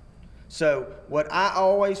 So what I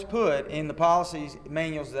always put in the policies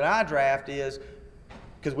manuals that I draft is,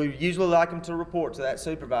 because we usually like them to report to that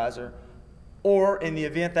supervisor, or in the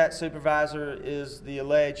event that supervisor is the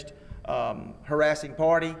alleged harassing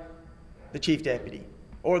party, the chief deputy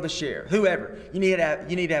or the sheriff, whoever. You need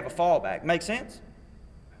to have a fallback. Make sense?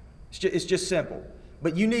 It's just simple.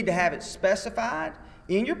 But you need to have it specified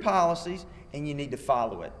in your policies, and you need to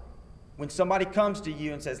follow it. When somebody comes to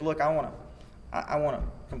you and says, look, I want to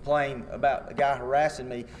complain about a guy harassing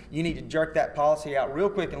me, you need to jerk that policy out real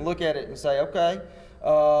quick and look at it and say, okay,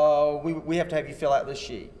 we have to have you fill out this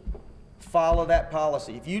sheet. Follow that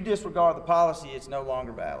policy. If you disregard the policy, it's no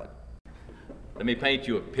longer valid. Let me paint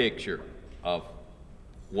you a picture of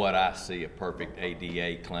what I see a perfect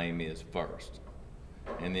ADA claim is first,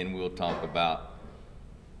 and then we'll talk about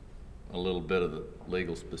a little bit of the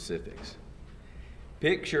legal specifics.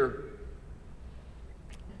 Picture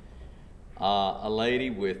a lady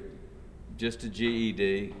with just a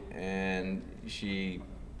GED, and she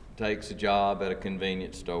takes a job at a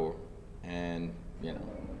convenience store, and, you know,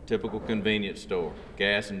 typical convenience store,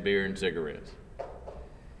 gas and beer and cigarettes.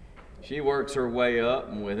 She works her way up,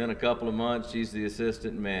 and within a couple of months, she's the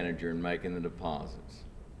assistant manager and making the deposits.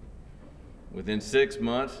 Within 6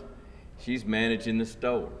 months, she's managing the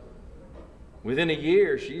store. Within a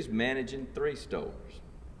year, she's managing 3 stores.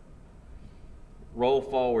 Roll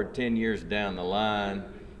forward 10 years down the line,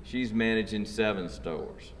 she's managing 7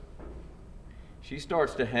 stores. She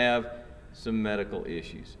starts to have some medical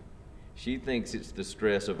issues. She thinks it's the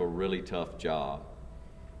stress of a really tough job.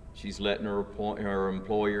 She's letting her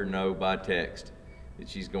employer know by text that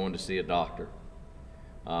she's going to see a doctor.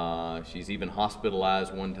 She's even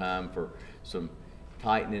hospitalized one time for some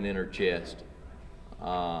tightening in her chest.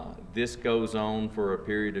 This goes on for a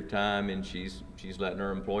period of time, and she's letting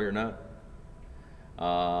her employer know.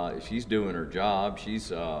 She's doing her job.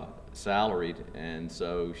 She's salaried, and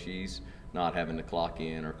so she's not having to clock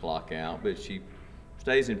in or clock out, but she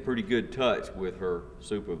stays in pretty good touch with her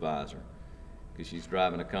supervisor, because she's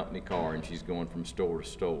driving a company car and she's going from store to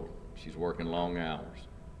store. She's working long hours.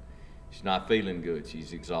 She's not feeling good.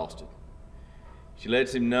 She's exhausted. She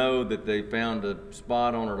lets him know that they found a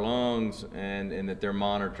spot on her lungs and that they're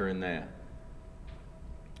monitoring that.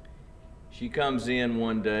 She comes in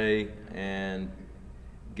one day and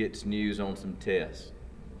gets news on some tests.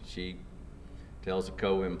 She tells a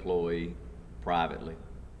co-employee privately,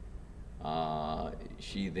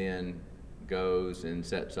 She then goes and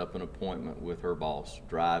sets up an appointment with her boss,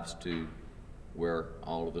 drives to where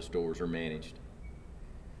all of the stores are managed.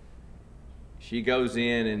 She goes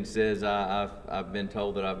in and says, I've been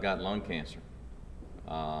told that I've got lung cancer.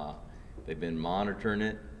 They've been monitoring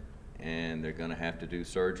it, and they're going to have to do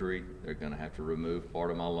surgery. They're going to have to remove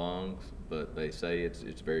part of my lungs, but they say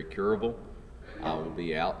it's very curable. I will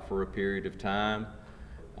be out for a period of time.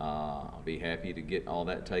 I'll be happy to get all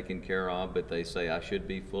that taken care of, but they say I should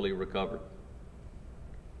be fully recovered.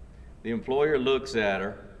 The employer looks at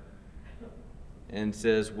her and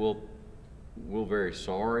says, well, we're very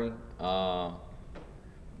sorry, but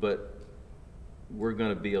we're going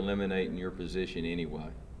to be eliminating your position anyway.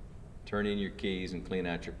 Turn in your keys and clean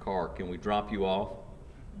out your car. Can we drop you off?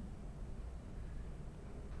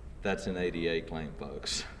 That's an ADA claim,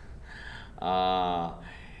 folks. Now,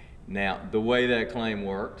 the way that claim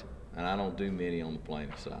worked, and I don't do many on the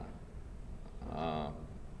plaintiff side, the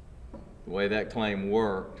way that claim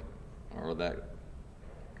worked, or that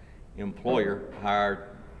employer hired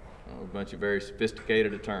a bunch of very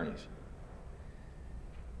sophisticated attorneys.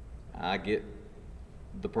 I get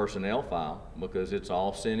the personnel file because it's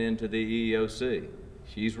all sent into the EEOC.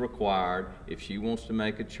 She's required, if she wants to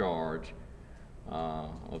make a charge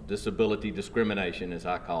of disability discrimination, as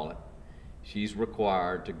I call it, she's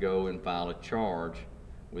required to go and file a charge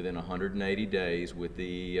within 180 days with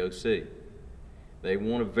the EEOC. They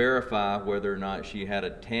want to verify whether or not she had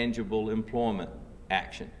a tangible employment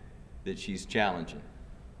action that she's challenging.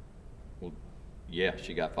 Well, yeah,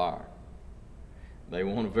 she got fired. They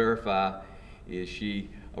want to verify, is she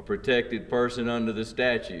a protected person under the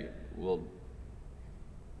statute? Well,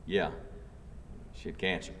 yeah, she had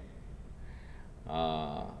cancer.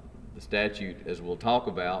 The statute, as we'll talk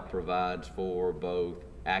about, provides for both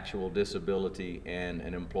actual disability and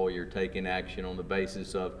an employer taking action on the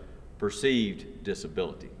basis of perceived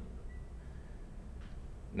disability.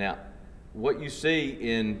 Now, what you see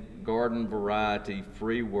in garden variety,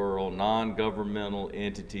 free world, non-governmental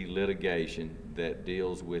entity litigation that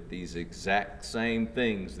deals with these exact same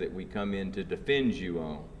things that we come in to defend you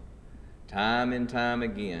on, time and time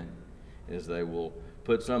again, is they will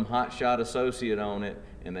put some hotshot associate on it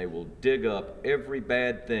and they will dig up every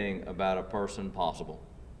bad thing about a person possible.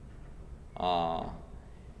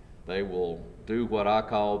 They will do what I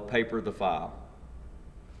call paper the file.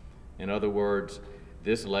 In other words,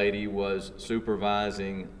 this lady was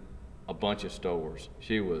supervising a bunch of stores.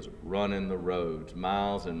 She was running the roads,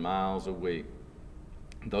 miles and miles a week.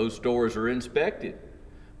 Those stores are inspected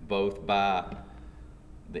both by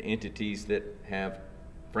the entities that have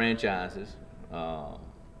franchises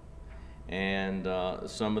and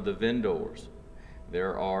some of the vendors.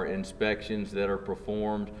 There are inspections that are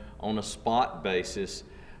performed on a spot basis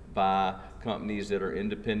by companies that are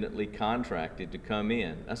independently contracted to come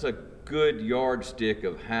in. That's a good yardstick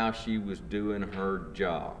of how she was doing her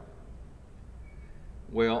job.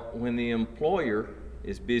 Well, when the employer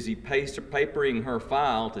is busy papering her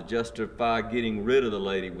file to justify getting rid of the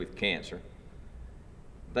lady with cancer,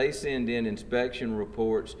 they send in inspection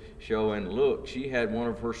reports showing, look, she had one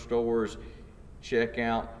of her stores check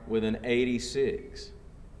out with an 86.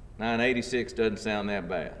 Now, an 86 doesn't sound that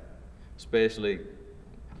bad, especially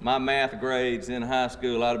my math grades in high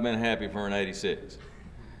school. I'd have been happy for an 86.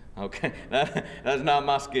 Okay, that's not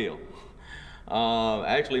my skill.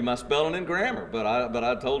 Actually, my spelling and grammar, but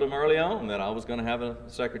I told him early on that I was going to have a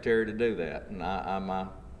secretary to do that, and my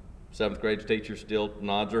 7th grade teacher still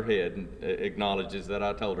nods her head and acknowledges that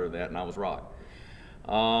I told her that, and I was right.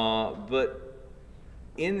 But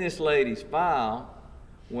in this lady's file,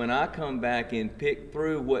 when I come back and pick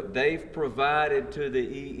through what they've provided to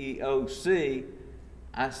the EEOC,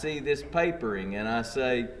 I see this papering, and I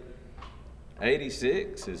say,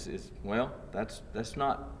 86 is well, that's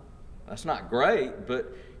not great.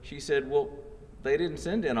 But she said, well, they didn't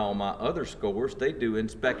send in all my other scores. They do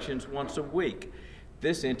inspections once a week.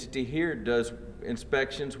 This entity here does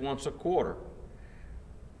inspections once a quarter.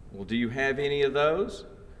 Well, do you have any of those?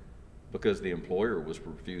 Because the employer was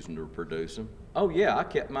refusing to produce them. Oh yeah, I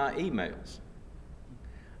kept my emails.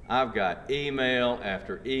 I've got email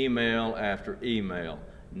after email after email,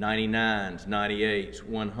 99s, 98s,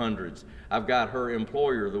 100s. I've got her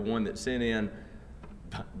employer, the one that sent in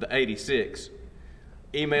the 86,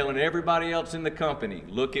 emailing everybody else in the company,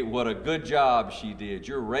 look at what a good job she did.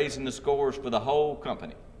 You're raising the scores for the whole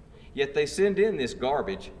company. Yet they send in this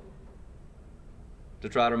garbage to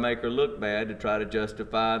try to make her look bad, to try to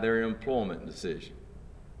justify their employment decision.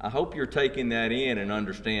 I hope you're taking that in and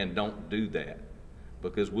understand, don't do that,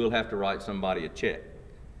 because we'll have to write somebody a check.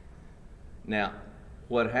 Now,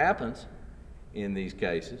 what happens in these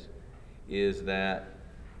cases is that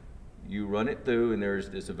you run it through, and there's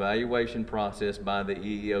this evaluation process by the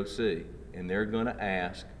EEOC, and they're going to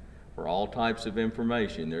ask for all types of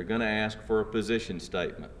information. They're going to ask for a position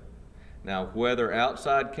statement. Now, whether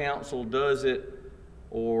outside counsel does it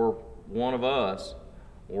or one of us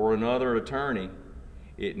or another attorney,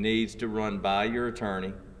 it needs to run by your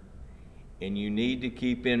attorney, and you need to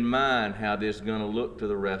keep in mind how this is going to look to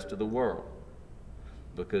the rest of the world,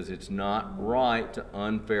 because it's not right to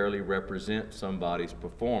unfairly represent somebody's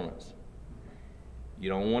performance. You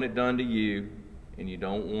don't want it done to you, and you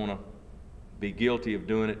don't want to be guilty of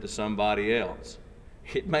doing it to somebody else.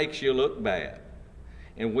 It makes you look bad,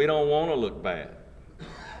 and we don't want to look bad.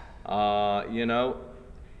 You know,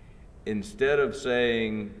 instead of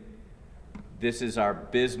saying this is our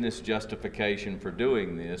business justification for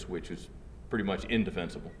doing this, which is pretty much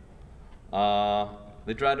indefensible,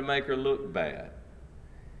 they tried to make her look bad.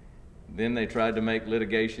 Then they tried to make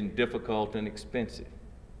litigation difficult and expensive.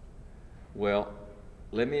 Well,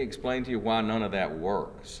 let me explain to you why none of that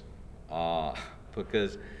works.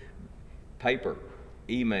 Because paper,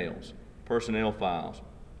 emails, personnel files,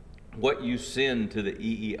 what you send to the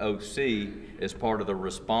EEOC as part of the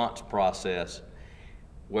response process,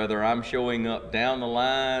 whether I'm showing up down the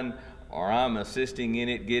line or I'm assisting in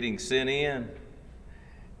it getting sent in,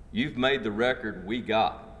 you've made the record we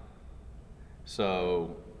got.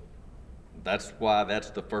 So that's why that's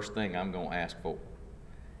the first thing I'm going to ask for.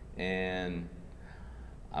 And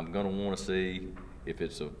I'm going to want to see if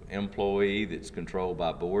it's an employee that's controlled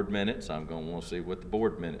by board minutes. I'm going to want to see what the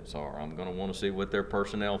board minutes are. I'm going to want to see what their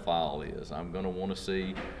personnel file is. I'm going to want to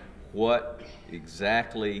see what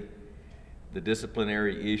exactly the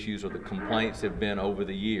disciplinary issues or the complaints have been over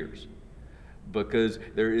the years. Because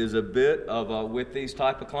there is a bit of with these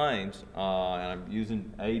type of claims, and I'm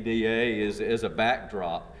using ADA as a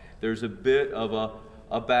backdrop, there's a bit of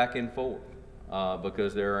a back and forth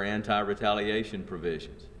because there are anti-retaliation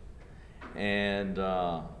provisions. And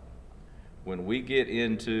when we get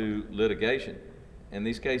into litigation, and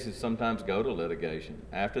these cases sometimes go to litigation,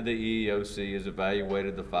 after the EEOC has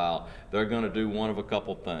evaluated the file, they're going to do one of a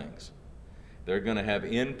couple things. They're going to have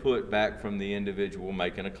input back from the individual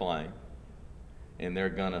making a claim, and they're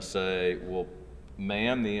going to say, well,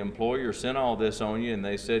 ma'am, the employer sent all this on you, and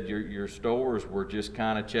they said your stores were just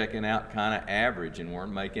kind of checking out kind of average and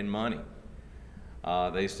weren't making money.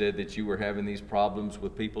 They said that you were having these problems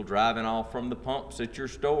with people driving off from the pumps at your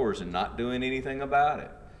stores and not doing anything about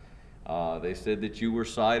it. They said that you were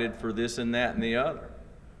cited for this and that and the other.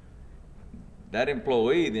 That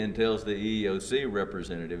employee then tells the EEOC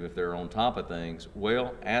representative, if they're on top of things,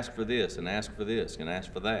 well, ask for this and ask for this and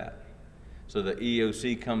ask for that. So the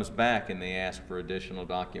EEOC comes back and they ask for additional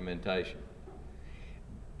documentation.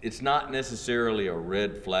 It's not necessarily a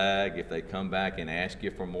red flag if they come back and ask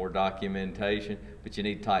you for more documentation, but you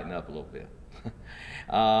need to tighten up a little bit.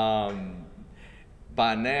 By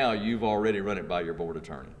now, you've already run it by your board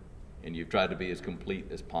attorney, and you've tried to be as complete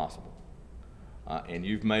as possible. And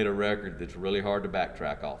you've made a record that's really hard to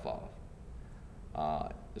backtrack off of.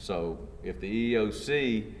 So if the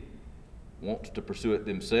EEOC wants to pursue it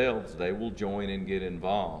themselves, they will join and get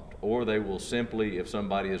involved. Or they will simply, if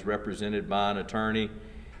somebody is represented by an attorney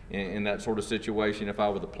in that sort of situation, if I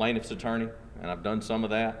were the plaintiff's attorney, and I've done some of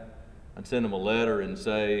that, I'd send them a letter and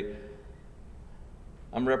say,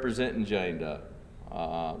 I'm representing Jane Doe.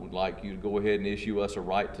 Would like you to go ahead and issue us a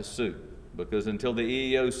right to sue. Because until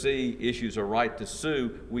the EEOC issues a right to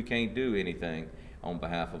sue, we can't do anything on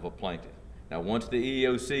behalf of a plaintiff. Now, once the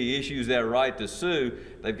EEOC issues that right to sue,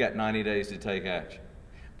 they've got 90 days to take action.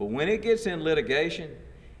 But when it gets in litigation,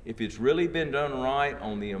 if it's really been done right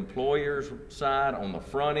on the employer's side, on the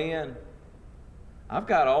front end, I've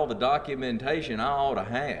got all the documentation I ought to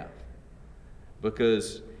have.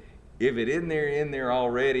 Because if it's in there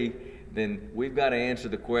already, then we've got to answer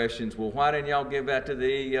the questions, well, why didn't y'all give that to the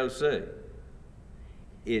EEOC?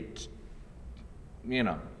 It's, you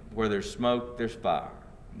know, where there's smoke, there's fire.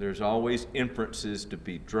 There's always inferences to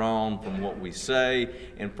be drawn from what we say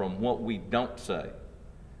and from what we don't say.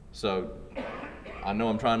 So I know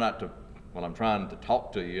I'm trying to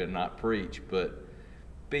talk to you and not preach, but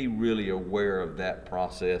be really aware of that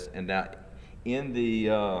process. And now in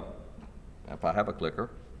the, if I have a clicker,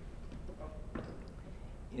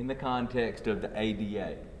 in the context of the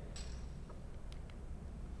ADA,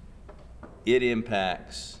 it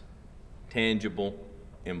impacts tangible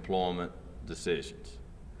employment decisions.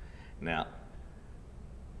 Now,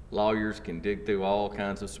 lawyers can dig through all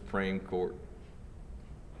kinds of Supreme Court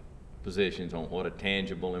positions on what a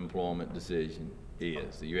tangible employment decision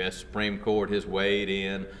is. The U.S. Supreme Court has weighed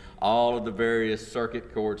in, all of the various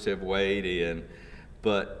circuit courts have weighed in,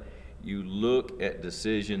 but you look at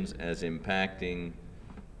decisions as impacting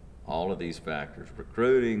all of these factors: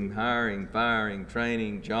 recruiting, hiring, firing,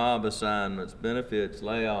 training, job assignments, benefits,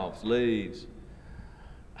 layoffs, leaves.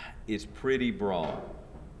 It's pretty broad.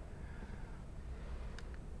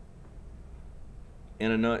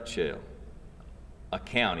 In a nutshell, a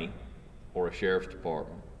county or a sheriff's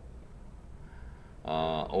department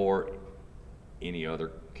or any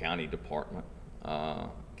other county department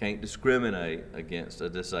can't discriminate against a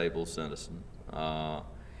disabled citizen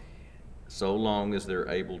so long as they're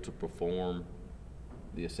able to perform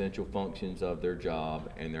the essential functions of their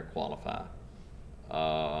job and they're qualified.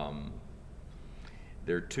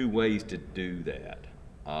 There are two ways to do that.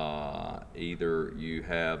 Either you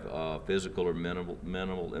have physical or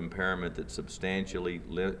mental impairment that substantially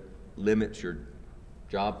limits your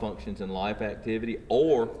job functions and life activity,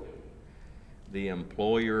 or the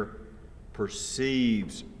employer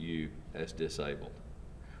perceives you as disabled.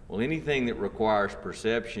 Well, anything that requires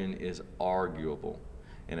perception is arguable.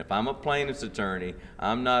 And if I'm a plaintiff's attorney,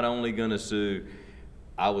 I'm not only going to sue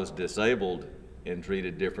I was disabled and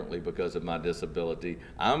treated differently because of my disability,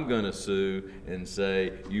 I'm going to sue and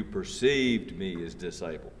say you perceived me as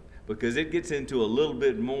disabled, because it gets into a little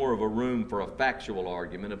bit more of a room for a factual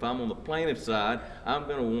argument. If I'm on the plaintiff's side, I'm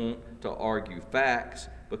going to want to argue facts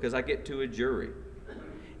because I get to a jury.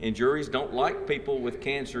 And juries don't like people with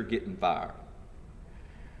cancer getting fired.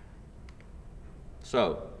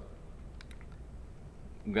 So,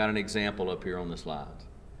 we've got an example up here on the slides.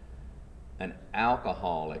 An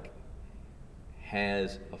alcoholic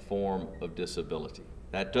has a form of disability.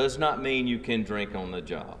 That does not mean you can drink on the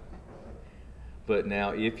job. But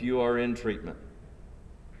now, if you are in treatment,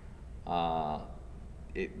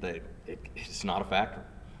 it's not a factor.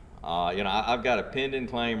 I've got a pending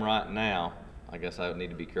claim right now. I guess I need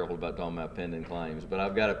to be careful about talking about pending claims, but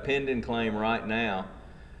I've got a pending claim right now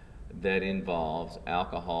that involves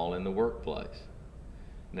alcohol in the workplace.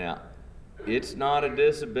 Now, it's not a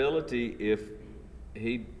disability if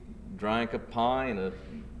he drank a pint of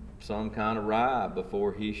some kind of rye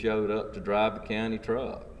before he showed up to drive the county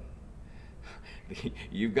truck.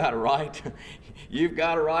 You've got a right. You've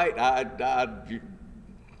got a right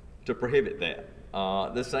to prohibit that.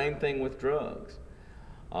 The same thing with drugs.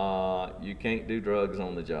 You can't do drugs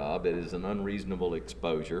on the job. It is an unreasonable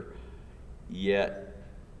exposure. Yet,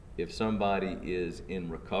 if somebody is in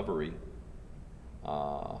recovery,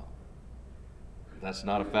 that's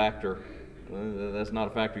not a factor. That's not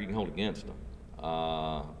a factor you can hold against them.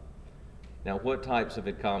 Now, what types of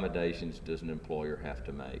accommodations does an employer have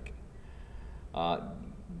to make?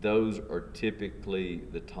 Those are typically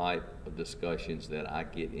the type of discussions that I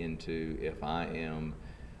get into if I am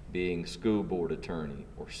being school board attorney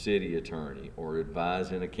or city attorney or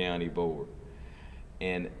advising a county board.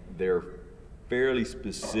 And they're fairly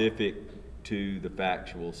specific to the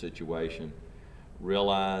factual situation.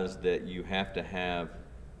 Realize that you have to have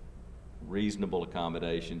reasonable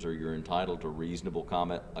accommodations, or you're entitled to reasonable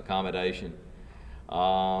accommodation.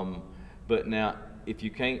 But now, if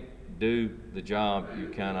you can't do the job, you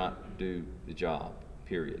cannot do the job,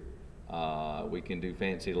 period. We can do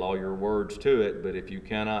fancy lawyer words to it, but if you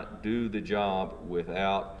cannot do the job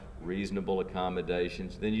without reasonable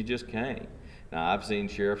accommodations, then you just can't. Now, I've seen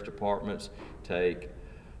sheriff's departments take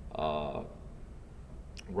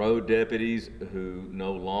road deputies who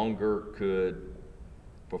no longer could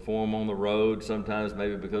perform on the road, sometimes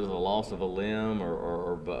maybe because of the loss of a limb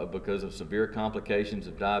or because of severe complications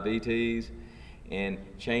of diabetes, and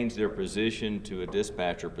change their position to a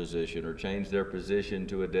dispatcher position or change their position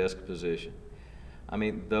to a desk position. I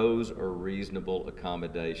mean, those are reasonable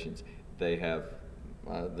accommodations. They have,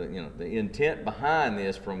 the intent behind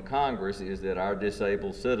this from Congress is that our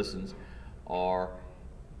disabled citizens are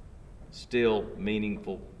still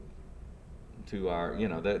meaningful to our,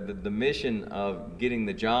 the mission of getting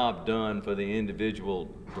the job done for the individual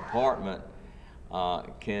department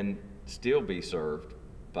can still be served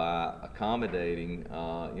by accommodating,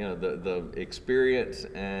 the experience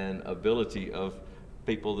and ability of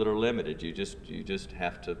people that are limited. You just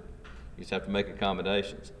have to make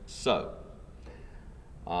accommodations. So,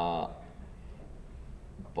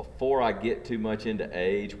 before I get too much into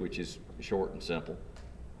age, which is short and simple,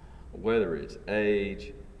 whether it's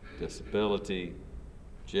age, disability,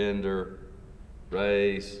 gender,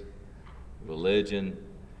 race, religion,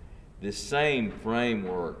 this same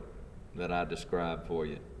framework that I described for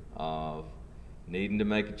you of needing to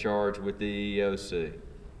make a charge with the EEOC,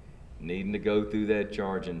 needing to go through that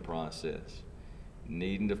charging process,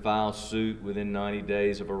 needing to file suit within 90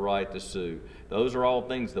 days of a right to sue. Those are all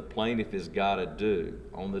things the plaintiff has got to do.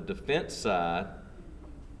 On the defense side,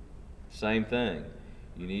 same thing.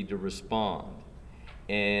 You need to respond.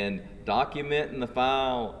 And documenting the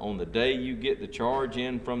file on the day you get the charge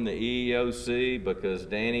in from the EEOC because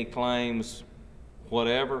Danny claims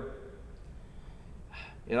whatever,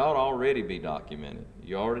 it ought to already be documented.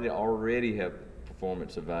 You already have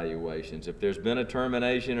performance evaluations. If there's been a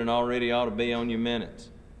termination, it already ought to be on your minutes.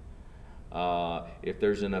 If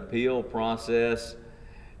there's an appeal process,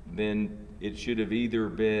 then it should have either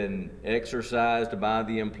been exercised by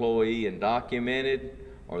the employee and documented,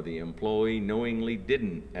 or the employee knowingly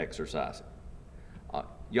didn't exercise it.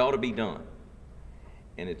 You ought to be done.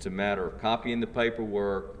 And it's a matter of copying the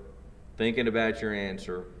paperwork, thinking about your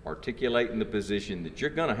answer, articulating the position that you're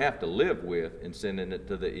going to have to live with, and sending it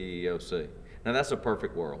to the EEOC. Now, that's a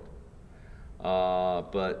perfect world.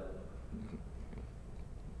 But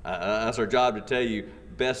that's our job to tell you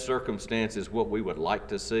best circumstances what we would like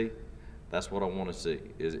to see. That's what I want to see,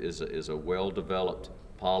 is a well-developed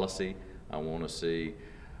policy. I want to see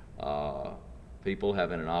people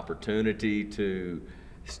having an opportunity to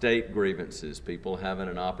state grievances, people having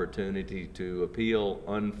an opportunity to appeal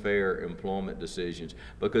unfair employment decisions.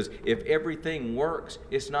 Because if everything works,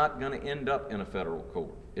 it's not going to end up in a federal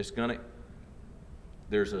court.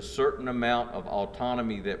 There's a certain amount of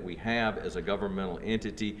autonomy that we have as a governmental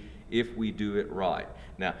entity if we do it right.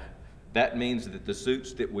 Now, that means that the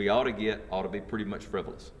suits that we ought to get ought to be pretty much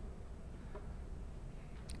frivolous.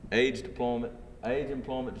 Age Employment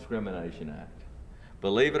Discrimination Act.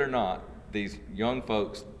 Believe it or not, these young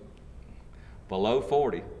folks below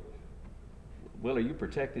 40, Willie,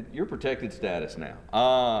 you're protected status now.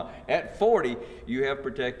 At 40, you have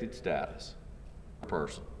protected status.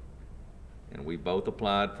 Person. And we both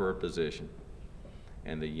applied for a position.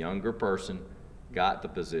 And the younger person got the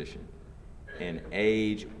position. And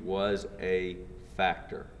age was a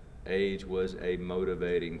factor. Age was a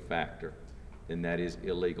motivating factor. And that is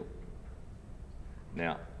illegal.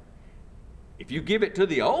 Now, if you give it to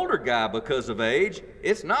the older guy because of age,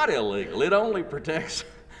 it's not illegal. It only protects,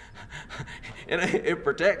 it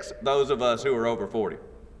protects those of us who are over 40.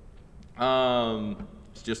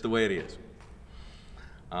 It's just the way it is.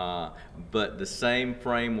 But the same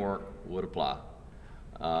framework would apply.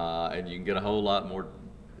 And you can get a whole lot more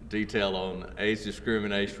detail on age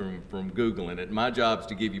discrimination from Googling it. My job is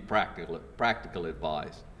to give you practical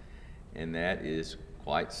advice. And that is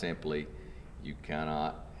quite simply, you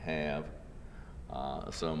cannot have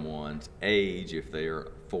someone's age, if they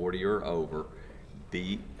are 40 or over,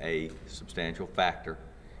 be a substantial factor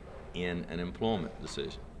in an employment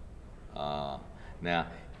decision. Now,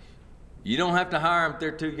 you don't have to hire them if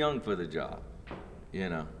they're too young for the job. You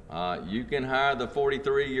know, you can hire the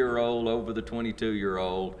 43-year-old over the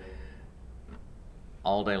 22-year-old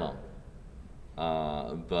all day long.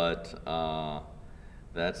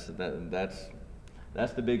 That's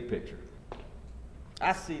the big picture.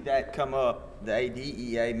 I see that come up, the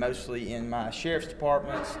ADEA, mostly in my sheriff's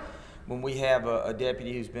departments. When we have a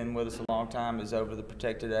deputy who's been with us a long time, is over the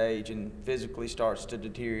protected age and physically starts to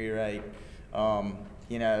deteriorate,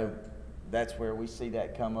 you know, that's where we see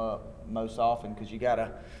that come up most often, because you got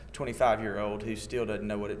a 25-year-old who still doesn't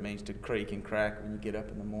know what it means to creak and crack when you get up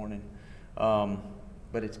in the morning.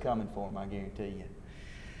 But it's coming for them, I guarantee you.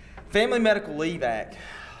 Family Medical Leave Act.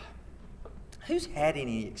 Who's had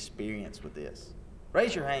any experience with this?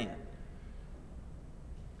 Raise your hand.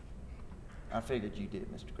 I figured you did,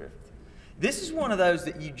 Mr. Griffith. This is one of those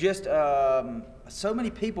that you just, so many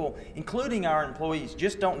people, including our employees,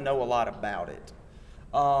 just don't know a lot about it.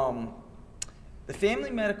 The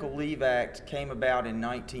Family Medical Leave Act came about in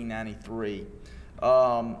 1993,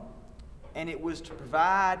 and it was to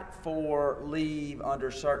provide for leave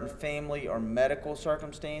under certain family or medical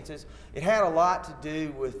circumstances. It had a lot to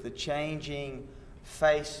do with the changing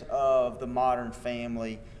face of the modern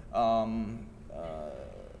family.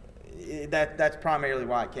 That's primarily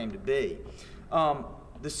why it came to be.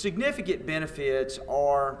 The significant benefits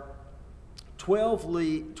are 12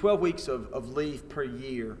 weeks of leave per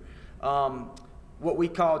year. What we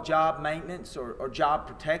call job maintenance or job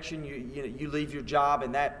protection. You leave your job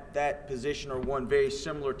and that position or one very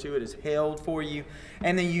similar to it is held for you.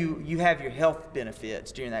 And then you have your health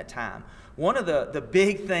benefits during that time. One of the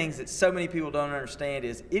big things that so many people don't understand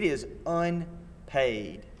is it is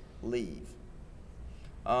unpaid leave.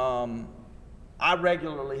 I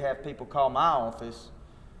regularly have people call my office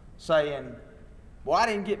saying, well, I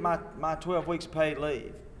didn't get my 12 weeks of paid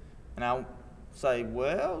leave. And I'll say,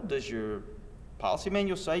 well, does your policy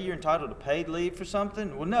manual say you're entitled to paid leave for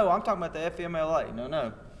something? Well, no, I'm talking about the FMLA.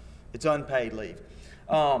 No, it's unpaid leave.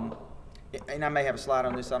 And I may have a slide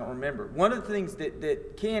on this, I don't remember. One of the things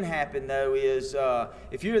that can happen, though, is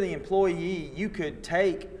if you're the employee, you could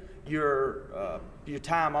take your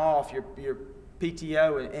time off, your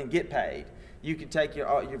PTO, and get paid. You can take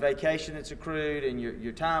your vacation that's accrued and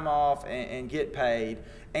your time off and get paid.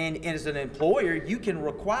 And as an employer, you can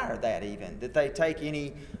require that even, that they take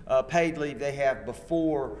any paid leave they have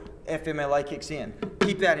before FMLA kicks in.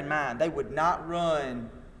 Keep that in mind. They would not run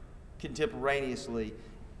contemporaneously.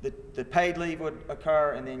 The paid leave would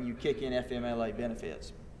occur, and then you kick in FMLA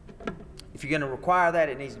benefits. If you're going to require that,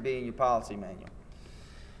 it needs to be in your policy manual.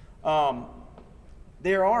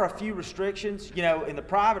 There are a few restrictions. You know, in the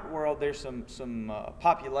private world, there's some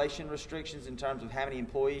population restrictions in terms of how many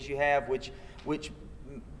employees you have, which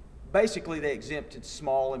basically they exempted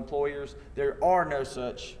small employers. There are no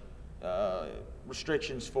such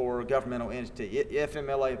restrictions for a governmental entity.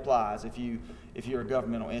 FMLA applies if you're a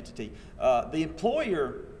governmental entity. The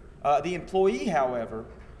employee, however,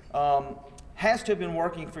 has to have been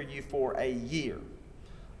working for you for a year.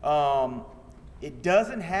 It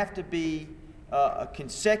doesn't have to be a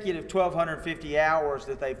consecutive 1,250 hours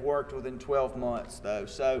that they've worked within 12 months, though.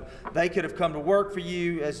 So they could have come to work for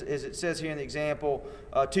you, as it says here in the example,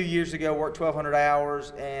 2 years ago, worked 1,200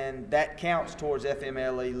 hours, and that counts towards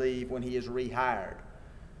FMLA leave when he is rehired.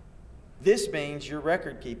 This means your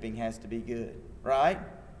record keeping has to be good, right?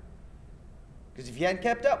 Because if you hadn't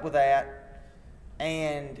kept up with that,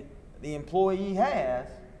 and the employee has,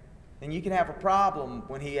 then you can have a problem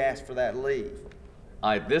when he asks for that leave. All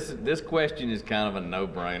right, this question is kind of a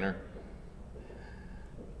no-brainer,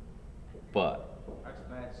 but That's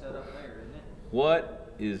a bad setup there, isn't it?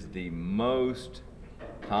 what is the most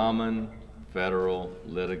common federal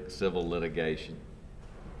civil litigation?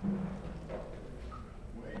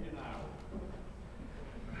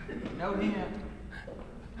 No hint.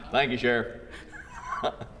 Thank you, Sheriff.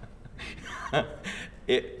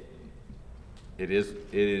 It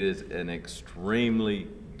is an extremely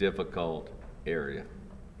difficult area,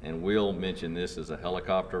 and we'll mention this as a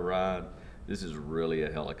helicopter ride. This is really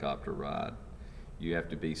a helicopter ride. You have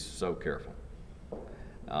to be so careful.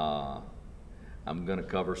 I'm going to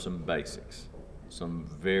cover some basics, some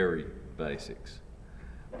very basics,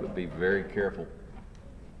 but be very careful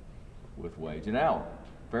with wage and hour.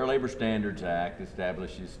 Fair Labor Standards Act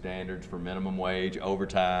establishes standards for minimum wage,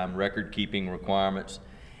 overtime, record-keeping requirements,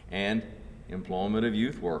 and employment of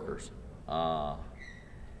youth workers.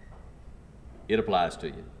 It applies to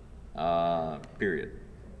you, period.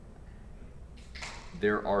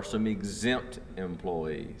 There are some exempt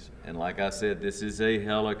employees, and like I said, this is a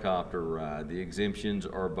helicopter ride. The exemptions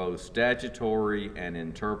are both statutory and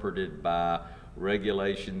interpreted by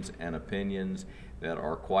regulations and opinions that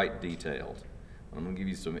are quite detailed. I'm going to give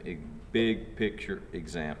you some big picture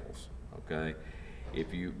examples, okay?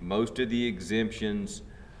 Most of the exemptions,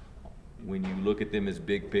 when you look at them as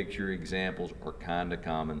big picture examples, are kind of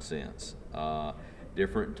common sense.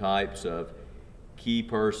 Different types of key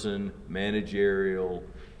person, managerial,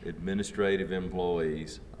 administrative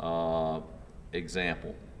employees.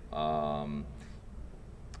 Example, a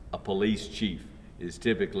police chief is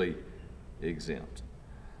typically exempt.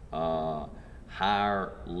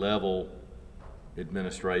 Higher level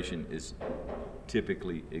administration is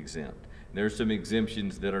typically exempt. There's some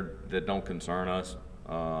exemptions that don't concern us.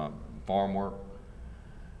 Farm work.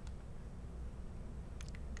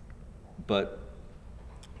 But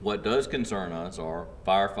what does concern us are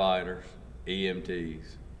firefighters,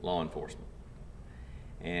 EMTs, law enforcement.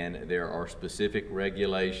 And there are specific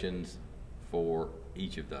regulations for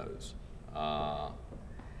each of those.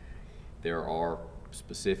 There are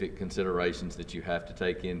specific considerations that you have to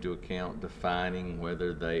take into account defining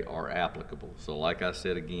whether they are applicable. So like I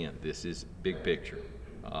said again, this is big picture.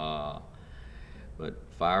 But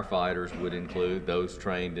firefighters would include those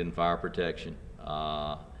trained in fire protection.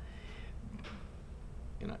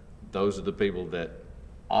 Those are the people that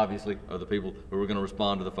obviously are the people who are going to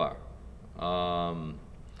respond to the fire.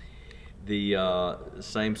 The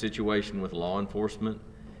same situation with law enforcement.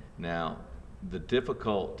 Now, the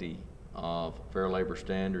difficulty of Fair Labor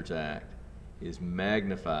Standards Act is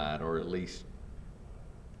magnified, or at least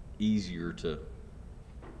easier to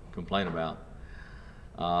complain about,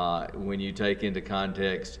 when you take into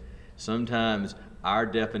context sometimes our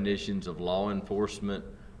definitions of law enforcement,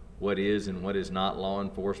 what is and what is not law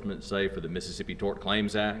enforcement, say for the Mississippi Tort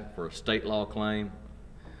Claims Act, for a state law claim,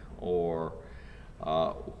 or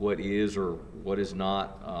what is or what is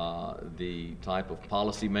not the type of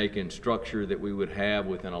policy-making structure that we would have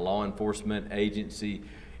within a law enforcement agency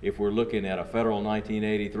if we're looking at a federal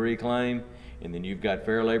 1983 claim, and then you've got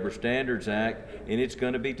Fair Labor Standards Act, and it's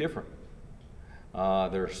going to be different.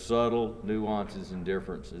 There are subtle nuances and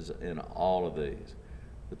differences in all of these,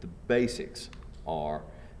 but the basics are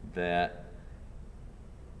that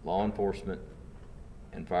law enforcement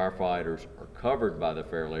and firefighters are covered by the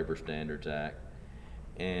Fair Labor Standards Act,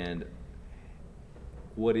 and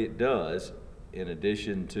what it does, in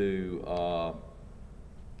addition to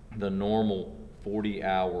the normal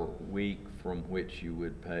 40-hour week from which you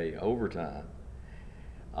would pay overtime,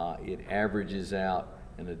 it averages out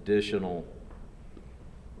an additional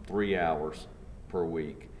 3 hours per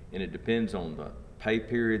week, and it depends on the pay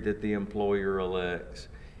period that the employer elects.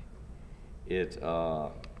 It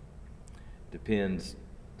depends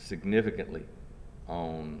significantly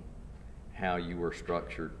on how you are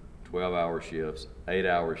structured, 12-hour shifts,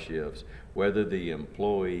 8-hour shifts, whether the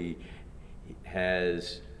employee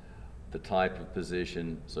has the type of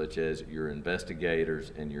position such as your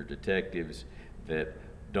investigators and your detectives that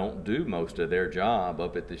don't do most of their job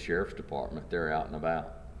up at the sheriff's department. They're out and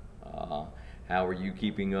about. How are you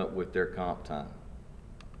keeping up with their comp time?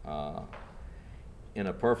 In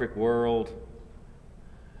a perfect world,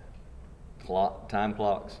 time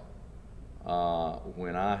clocks.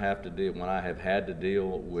 When I have had to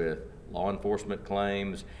deal with law enforcement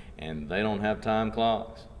claims and they don't have time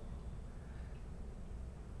clocks,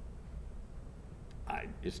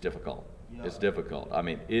 it's difficult. Yeah. It's difficult. I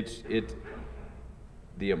mean,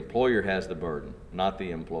 the employer has the burden, not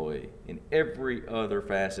the employee. In every other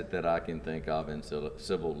facet that I can think of in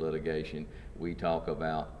civil litigation, we talk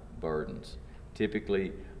about burdens.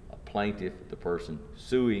 Typically, a plaintiff, the person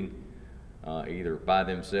suing, either by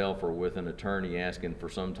themselves or with an attorney asking for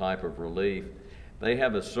some type of relief, they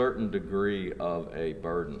have a certain degree of a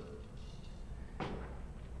burden.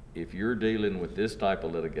 If you're dealing with this type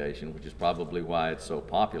of litigation, which is probably why it's so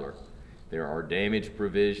popular, there are damage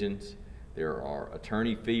provisions, there are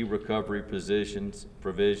attorney fee recovery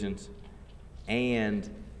provisions, and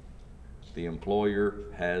the employer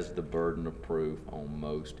has the burden of proof on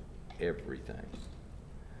most everything.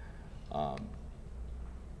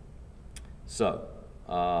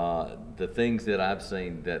 The things that I've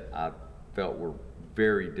seen that I felt were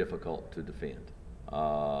very difficult to defend.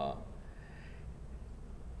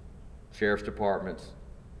 Sheriff's departments,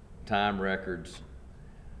 time records,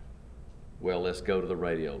 well, let's go to the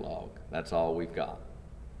radio log. That's all we've got.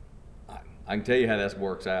 I can tell you how that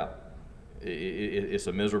works out. It's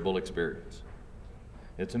a miserable experience.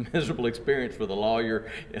 It's a miserable experience for the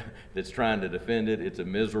lawyer that's trying to defend it. It's a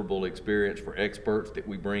miserable experience for experts that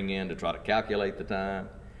we bring in to try to calculate the time.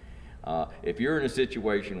 If you're in a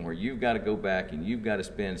situation where you've got to go back and you've got to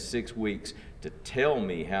spend 6 weeks to tell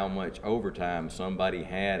me how much overtime somebody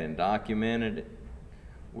had and documented it,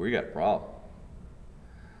 we got a problem.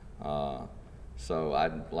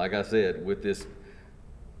 Like I said, with this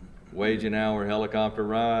wage and hour helicopter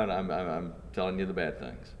ride, I'm telling you the bad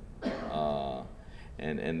things.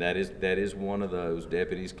 And that is one of those.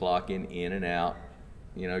 Deputies clocking in and out.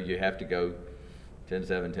 You know, you have to go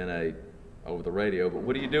 10-7, 10-8 over the radio. But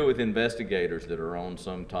what do you do with investigators that are on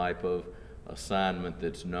some type of assignment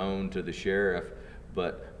that's known to the sheriff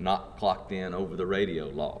but not clocked in over the radio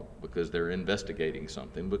log because they're investigating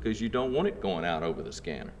something, because you don't want it going out over the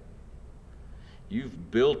scanner? You've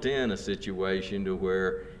built in a situation to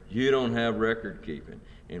where you don't have record keeping.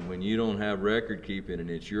 And when you don't have record keeping and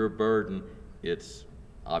it's your burden, it's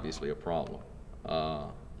obviously a problem.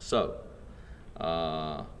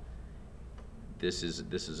 This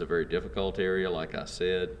is a very difficult area, like I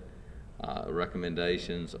said.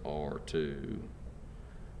 Recommendations are to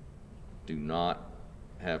do not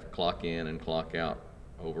have clock in and clock out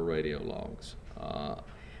over radio logs.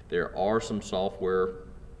 There are some software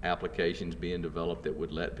applications being developed that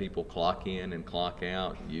would let people clock in and clock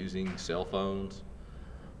out using cell phones.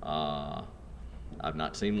 I've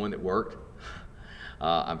not seen one that worked.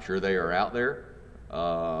 I'm sure they are out there.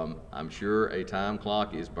 I'm sure a time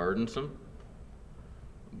clock is burdensome,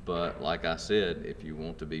 but like I said, if you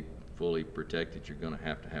want to be fully protected, you're going to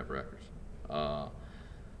have records.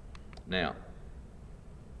 Now,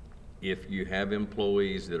 if you have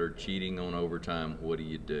employees that are cheating on overtime, what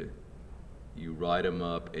do? You write them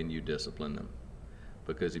up and you discipline them.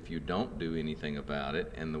 Because if you don't do anything about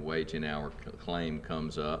it and the wage and hour claim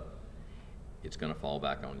comes up, it's going to fall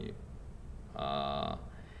back on you.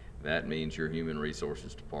 That means your human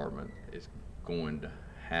resources department is going to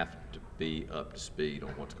have to be up to speed on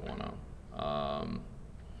what's going on.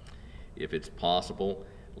 If it's possible,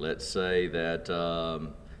 let's say that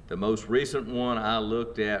the most recent one I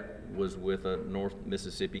looked at was with a North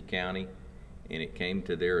Mississippi county, and it came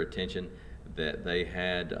to their attention that they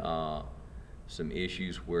had some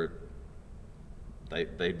issues where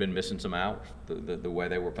they'd been missing some hours, the way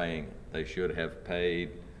they were paying it. They should have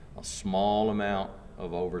paid a small amount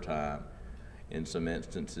of overtime in some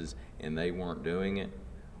instances, and they weren't doing it.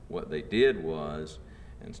 What they did was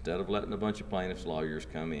Instead of letting a bunch of plaintiffs' lawyers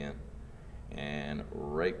come in and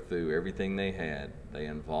rake through everything they had, they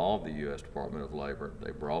involved the U.S. Department of Labor.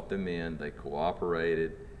 They brought them in, they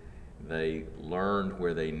cooperated, they learned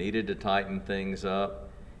where they needed to tighten things up,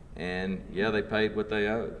 and yeah, they paid what they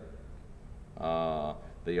owed.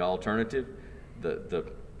 The alternative,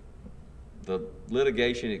 the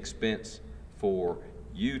litigation expense for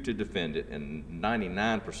you to defend it, and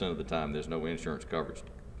 99% of the time there's no insurance coverage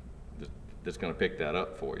that's going to pick that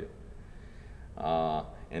up for you.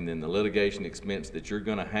 And then the litigation expense that you're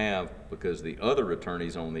going to have, because the other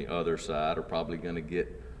attorneys on the other side are probably going to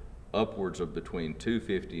get upwards of between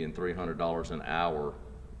 $250 and $300 an hour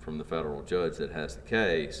from the federal judge that has the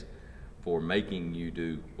case for making you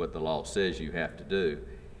do what the law says you have to do.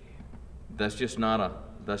 That's just not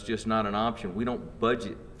an option. We don't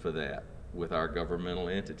budget for that with our governmental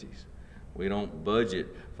entities. We don't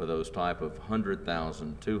budget for those type of $100,000,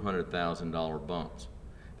 $200,000 bumps.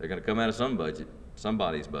 They're going to come out of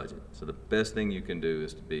somebody's budget. So the best thing you can do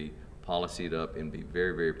is to be policied up and be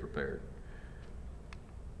very, very prepared.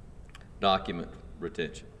 Document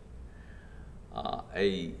retention.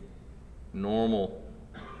 A normal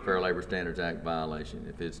Fair Labor Standards Act violation,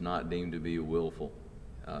 if it's not deemed to be willful,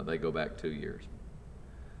 they go back 2 years.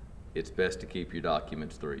 It's best to keep your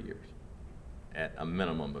documents 3 years, at a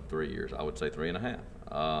minimum of 3 years. I would say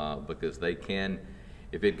 3.5, because they can,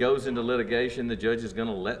 if it goes into litigation, the judge is going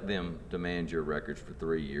to let them demand your records for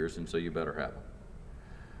 3 years, and so you better have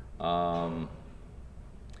them.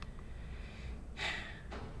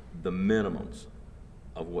 The minimums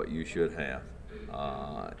of what you should have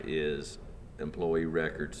is employee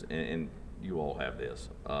records, and you all have this.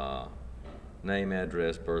 Name,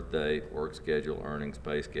 address, birth date, work schedule, earnings,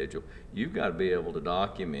 pay schedule. You've got to be able to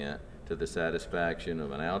document to the satisfaction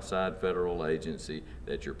of an outside federal agency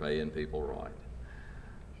that you're paying people right.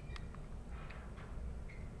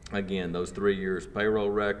 Again, those 3 years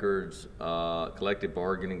payroll records, collective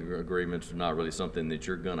bargaining agreements are not really something that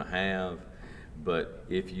you're going to have. But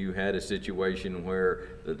if you had a situation where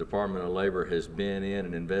the Department of Labor has been in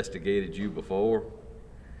and investigated you before,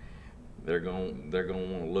 they're going to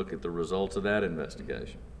want to look at the results of that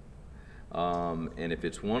investigation. And if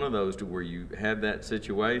it's one of those to where you have that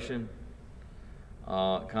situation,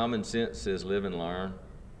 common sense says live and learn,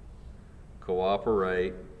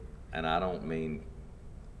 cooperate, and I don't mean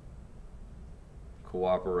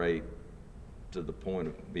cooperate to the point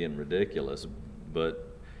of being ridiculous, but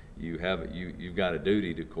you've got a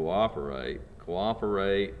duty to cooperate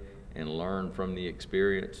and learn from the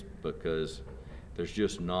experience, because there's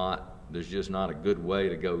just not a good way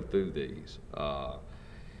to go through these.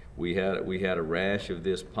 We had a rash of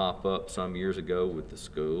this pop up some years ago with the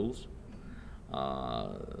schools.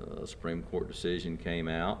 A Supreme Court decision came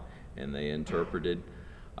out, and they interpreted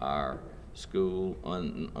our school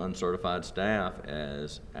uncertified staff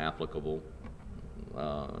as applicable,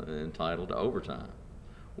 entitled to overtime.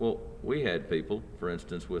 Well, we had people, for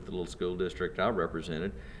instance, with the little school district I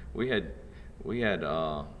represented, we had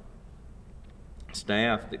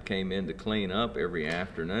staff that came in to clean up every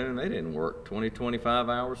afternoon. They didn't work 20, 25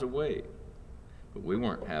 hours a week, but we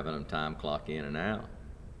weren't having them time clock in and out.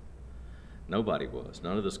 Nobody was.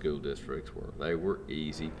 None of the school districts were. They were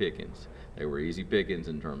easy pickings. They were easy pickings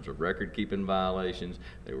in terms of record-keeping violations.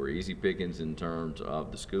 They were easy pickings in terms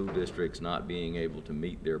of the school districts not being able to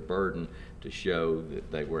meet their burden to show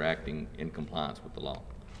that they were acting in compliance with the law.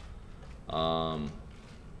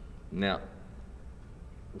 Now,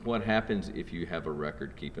 what happens if you have a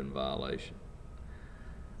record-keeping violation?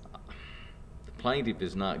 The plaintiff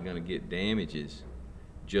is not going to get damages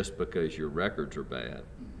just because your records are bad,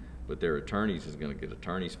 but their attorneys is going to get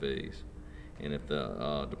attorney's fees. And if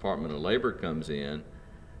the Department of Labor comes in,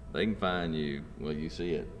 they can fine you, well, you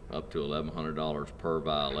see it, up to $1,100 per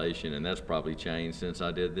violation, and that's probably changed since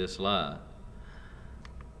I did this slide.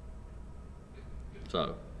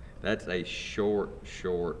 So that's a short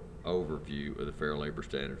overview of the Fair Labor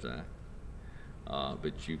Standards Act.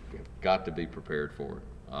 But you've got to be prepared for it.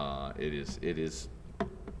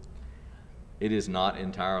 It is not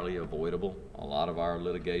entirely avoidable. A lot of our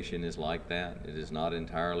litigation is like that. It is not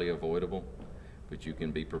entirely avoidable, but you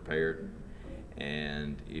can be prepared.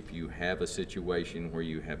 And if you have a situation where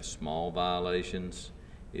you have small violations,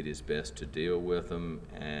 it is best to deal with them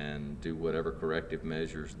and do whatever corrective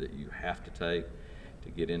measures that you have to take to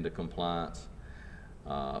get into compliance,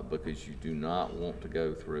 because you do not want to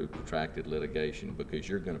go through protracted litigation, because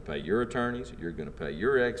you're going to pay your attorneys, you're going to pay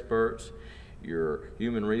your experts, your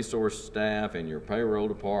human resource staff, and your payroll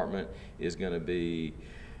department is going to be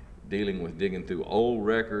digging through old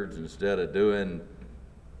records instead of doing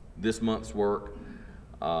this month's work.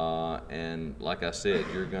 And like I said,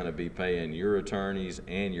 you're going to be paying your attorneys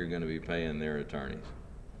and you're going to be paying their attorneys.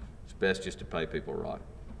 It's best just to pay people right.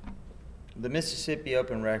 The Mississippi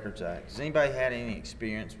Open Records Act. Has anybody had any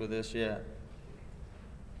experience with this yet?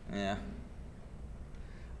 Yeah.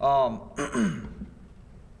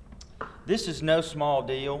 This is no small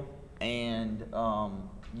deal, and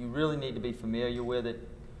you really need to be familiar with it.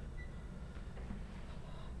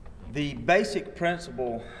 The basic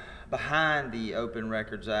principle behind the Open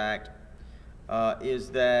Records Act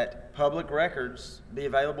is that public records be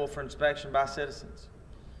available for inspection by citizens.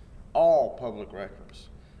 All public records.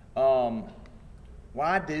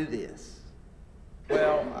 Why do this?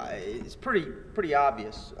 Well, it's pretty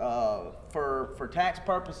obvious. For tax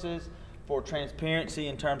purposes, for transparency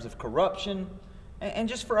in terms of corruption, and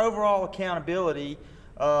just for overall accountability,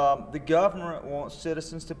 the government wants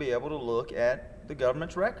citizens to be able to look at the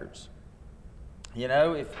government's records. You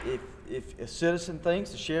know, if a citizen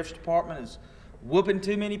thinks the sheriff's department is whooping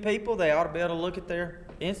too many people, they ought to be able to look at their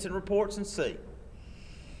incident reports and see.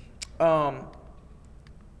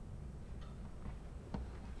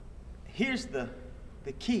 Here's the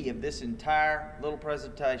key of this entire little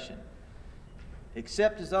presentation.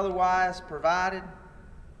 Except as otherwise provided,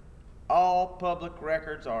 all public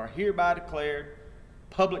records are hereby declared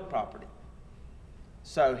public property.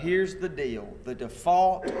 So here's the deal. The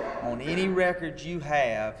default on any record you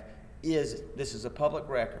have is this is a public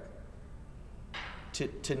record.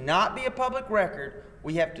 To not be a public record,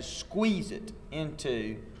 we have to squeeze it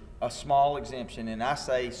into a small exemption. And I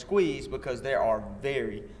say squeeze because there are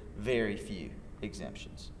very, very few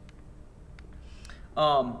exemptions.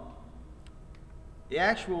 The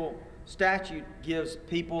actual statute gives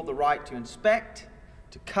people the right to inspect,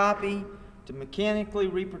 to copy, to mechanically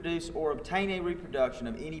reproduce or obtain a reproduction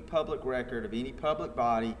of any public record of any public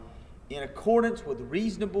body in accordance with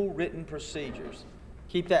reasonable written procedures.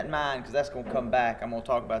 Keep that in mind because that's going to come back. I'm going to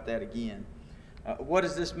talk about that again. What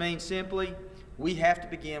does this mean simply? We have to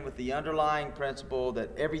begin with the underlying principle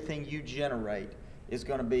that everything you generate is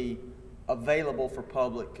going to be available for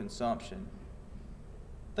public consumption.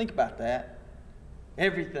 Think about that.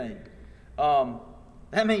 Everything.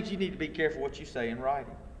 That means you need to be careful what you say in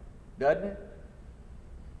writing, doesn't it?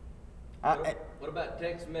 What about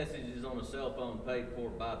text messages on a cell phone paid for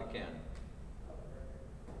by the county?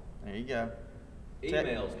 There you go.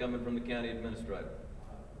 Emails coming from the county administrator.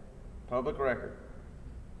 Public record.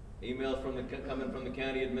 Emails coming from the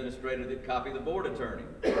county administrator that copy the board attorney.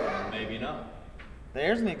 Maybe not.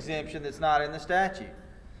 There's an exemption that's not in the statute.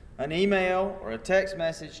 An email or a text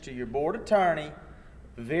message to your board attorney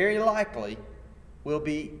very likely will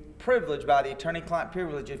be privileged by the attorney-client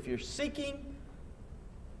privilege if you're seeking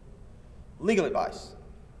legal advice,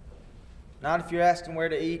 not if you're asking where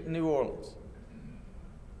to eat in New Orleans.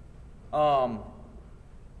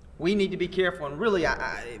 We need to be careful, and really,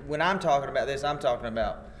 when I'm talking about this, I'm talking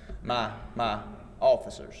about my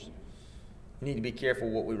officers. We need to be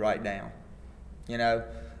careful what we write down. You know,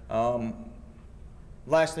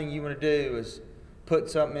 last thing you want to do is put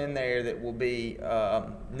something in there that will be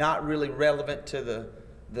not really relevant to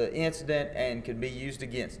the incident and could be used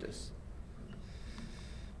against us.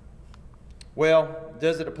 Well,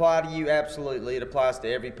 does it apply to you? Absolutely. It applies to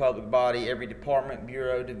every public body, every department,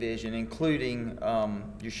 bureau, division, including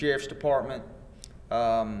your sheriff's department,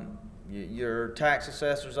 your tax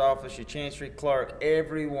assessor's office, your chancery clerk.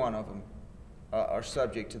 Every one of them are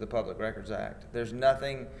subject to the Public Records Act. There's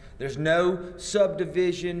no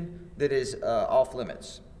subdivision that is off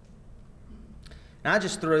limits. Now, I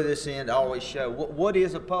just throw this in to always show what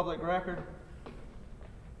is a public record?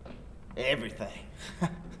 Everything.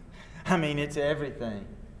 I mean, it's everything,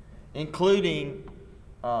 including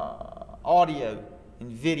audio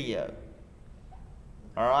and video.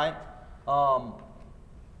 All right?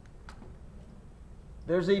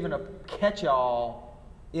 There's even a catch-all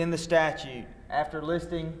in the statute after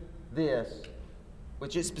listing this,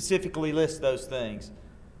 which it specifically lists those things.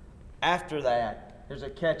 After that, there's a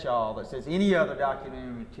catch-all that says any other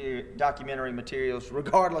documentary materials,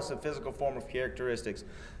 regardless of physical form of characteristics,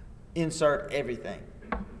 insert everything.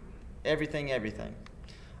 Everything.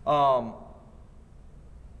 One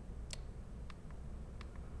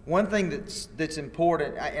thing that's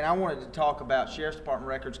important, and I wanted to talk about Sheriff's Department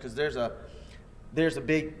records because there's a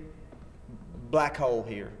big black hole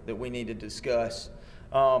here that we need to discuss.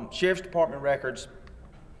 Sheriff's Department records,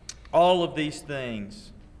 all of these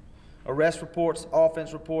things, arrest reports,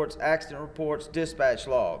 offense reports, accident reports, dispatch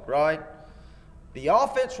log, right? The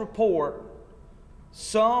offense report,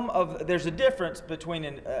 there's a difference between,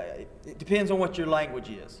 it depends on what your language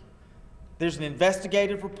is. There's an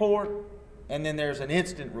investigative report, and then there's an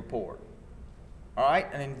incident report. All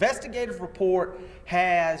right? An investigative report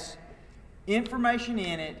has information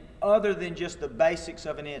in it other than just the basics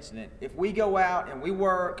of an incident. If we go out and we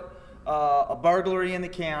work a burglary in the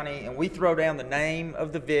county and we throw down the name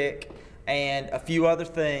of the Vic and a few other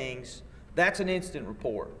things, that's an incident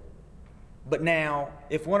report. But now,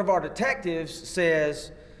 if one of our detectives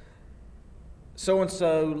says,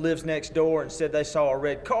 so-and-so lives next door and said they saw a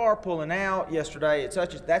red car pulling out yesterday at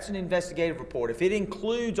such as, that's an investigative report. If it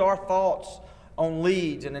includes our thoughts on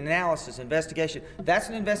leads and analysis, investigation, that's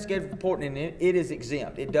an investigative report, and it is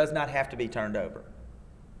exempt. It does not have to be turned over.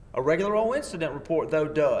 A regular old incident report, though,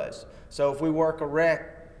 does. So if we work a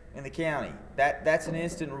wreck in the county, that's an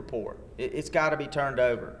incident report. It's got to be turned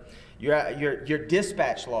over. Your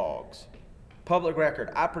dispatch logs, public record,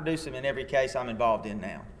 I produce them in every case I'm involved in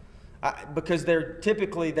now. Because they are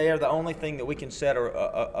the only thing that we can set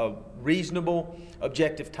a reasonable,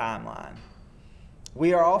 objective timeline.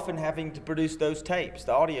 We are often having to produce those tapes,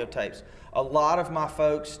 the audio tapes. A lot of my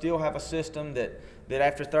folks still have a system that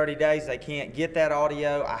after 30 days they can't get that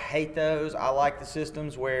audio. I hate those. I like the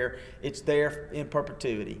systems where it's there in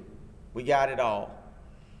perpetuity. We got it all.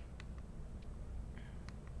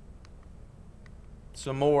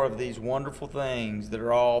 Some more of these wonderful things that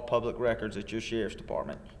are all public records at your sheriff's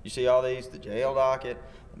department. You see all these, the jail docket,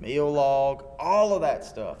 the meal log, all of that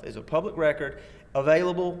stuff is a public record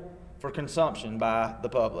available for consumption by the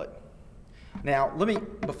public. Now,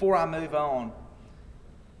 before I move on,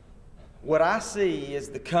 what I see is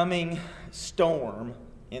the coming storm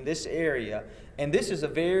in this area, and this is a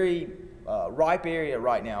very ripe area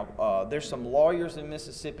right now. There's some lawyers in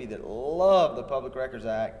Mississippi that love the Public Records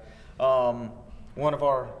Act. One of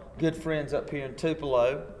our good friends up here in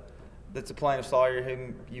Tupelo, that's a plaintiff's lawyer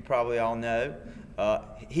whom you probably all know,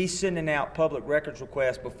 he's sending out public records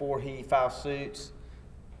requests before he files suits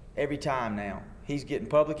every time now. He's getting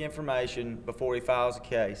public information before he files a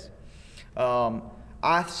case.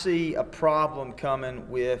 I see a problem coming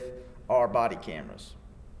with our body cameras.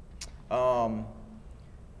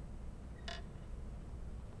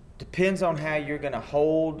 Depends on how you're going to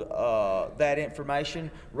hold that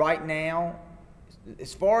information. Right now,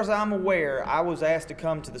 as far as I'm aware, I was asked to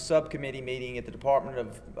come to the subcommittee meeting at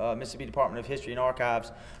the Mississippi Department of History and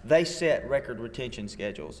Archives. They set record retention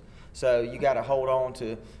schedules. So you got to hold on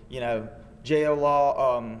to, jail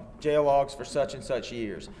logs for such and such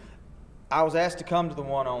years. I was asked to come to the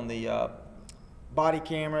one on the body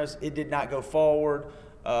cameras. It did not go forward.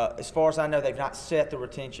 As far as I know, they've not set the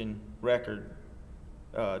retention record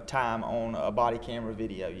time on a body camera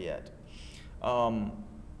video yet.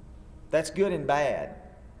 That's good and bad.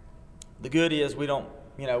 The good is we don't,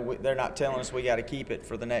 they're not telling us we got to keep it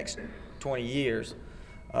for the next 20 years.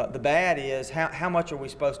 The bad is how much are we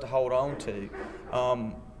supposed to hold on to?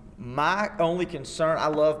 My only concern, I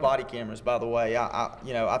love body cameras, by the way.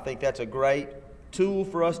 I think that's a great tool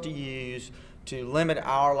for us to use to limit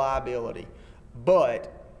our liability.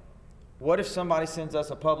 But what if somebody sends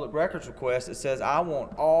us a public records request that says, I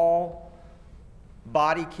want all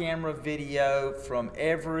body camera video from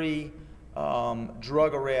every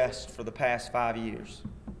drug arrest for the past 5 years?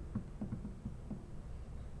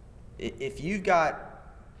 If you've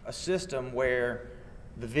got a system where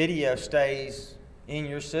the video stays in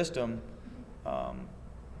your system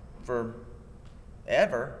forever,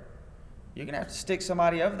 you're going to have to stick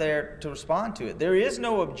somebody over there to respond to it. There is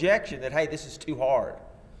no objection that, hey, this is too hard.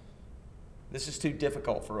 This is too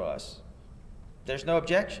difficult for us. There's no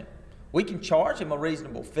objection. We can charge them a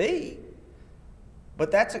reasonable fee,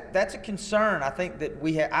 but that's a concern. I think that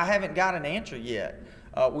I haven't got an answer yet.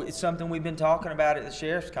 It's something we've been talking about at the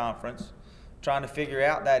sheriff's conference, trying to figure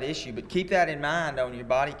out that issue. But keep that in mind on your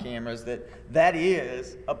body cameras, that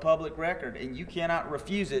is a public record, and you cannot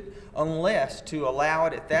refuse it unless to allow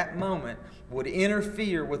it at that moment would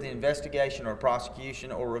interfere with the investigation or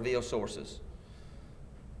prosecution or reveal sources.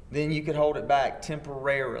 Then you could hold it back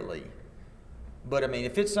temporarily. But I mean,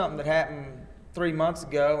 if it's something that happened 3 months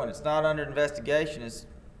ago and it's not under investigation, as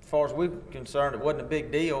far as we're concerned, it wasn't a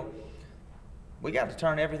big deal, we got to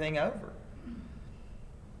turn everything over.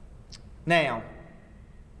 Now,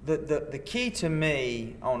 the key to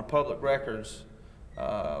me on a public records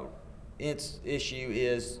issue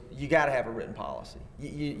is you got to have a written policy.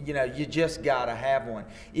 You just got to have one.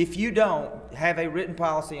 If you don't have a written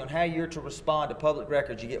policy on how you're to respond to public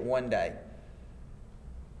records, you get 1 day.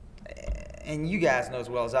 And you guys know as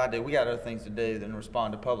well as I do, we got other things to do than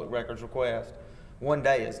respond to public records requests. 1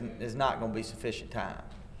 day is not going to be sufficient time.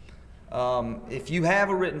 If you have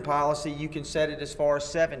a written policy, you can set it as far as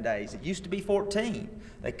 7 days. It used to be 14.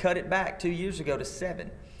 They cut it back 2 years ago to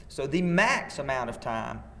 7. So the max amount of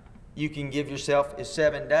time you can give yourself is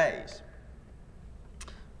 7 days.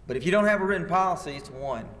 But if you don't have a written policy, it's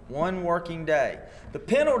one working day. The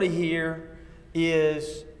penalty here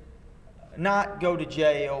is not go to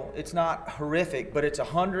jail. It's not horrific, but it's a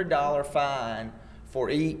 $100 fine for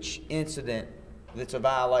each incident that's a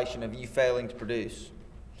violation of you failing to produce.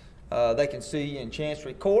 They can sue you in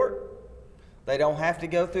Chancery Court. They don't have to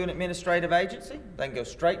go through an administrative agency. They can go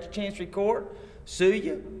straight to Chancery Court, sue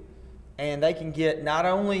you, and they can get not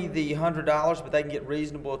only the $100, but they can get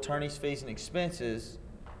reasonable attorney's fees and expenses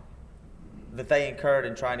that they incurred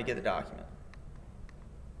in trying to get the document.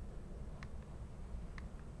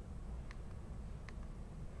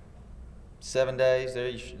 Seven days,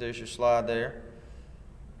 there's your slide there.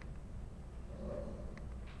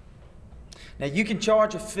 Now you can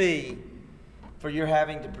charge a fee for your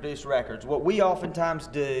having to produce records. What we oftentimes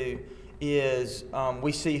do is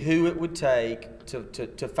we see who it would take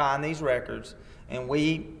to find these records, and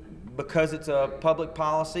because it's a public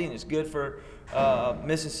policy and it's good for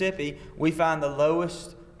Mississippi, we find the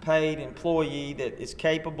lowest paid employee that is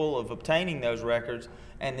capable of obtaining those records,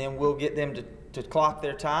 and then we'll get them to clock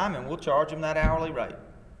their time, and we'll charge them that hourly rate.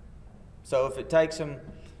 So if it takes them,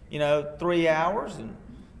 3 hours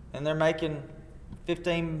and they're making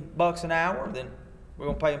 $15 an hour, then we're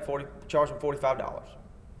going to pay them charge them $45.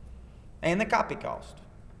 And the copy cost.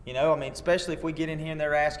 Especially if we get in here and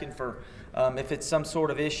they're asking for, if it's some sort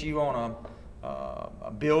of issue on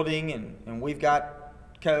a building and we've got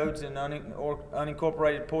codes in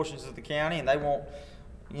unincorporated portions of the county, and they want,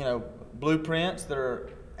 blueprints that are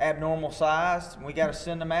abnormal sized, and we got to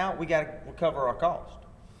send them out, we got to recover our cost.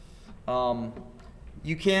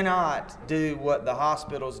 You cannot do what the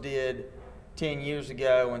hospitals did 10 years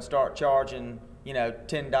ago and start charging,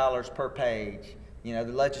 $10 per page. The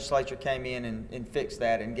legislature came in and fixed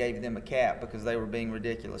that and gave them a cap because they were being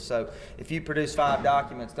ridiculous. So if you produce 5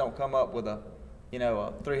 documents, don't come up with a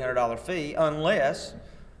 $300 fee unless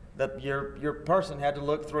your person had to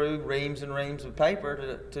look through reams and reams of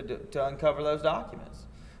paper to uncover those documents.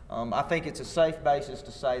 I think it's a safe basis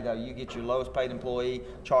to say, though, you get your lowest paid employee,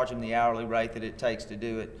 charge them the hourly rate that it takes to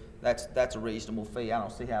do it. That's a reasonable fee. I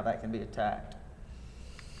don't see how that can be attacked.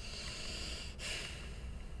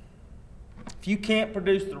 If you can't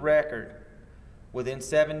produce the record within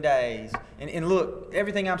 7 days, and look,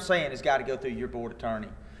 everything I'm saying has got to go through your board attorney.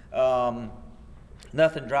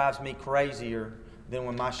 Nothing drives me crazier than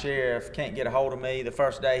when my sheriff can't get a hold of me the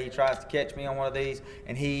first day he tries to catch me on one of these,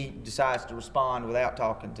 and he decides to respond without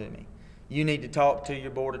talking to me. You need to talk to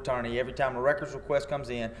your board attorney every time a records request comes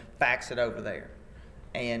in. Fax it over there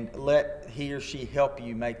and let he or she help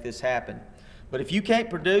you make this happen. But if you can't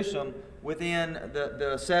produce them within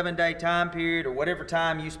the 7-day time period or whatever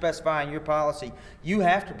time you specify in your policy, you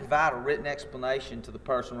have to provide a written explanation to the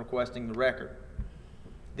person requesting the record.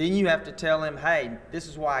 Then you have to tell him, hey, this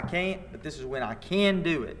is why I can't, but this is when I can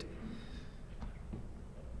do it.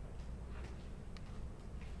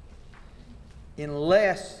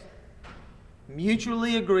 Unless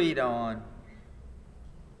mutually agreed on,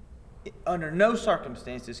 under no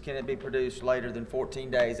circumstances can it be produced later than 14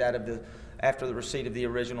 days after the receipt of the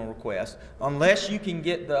original request. Unless you can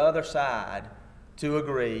get the other side to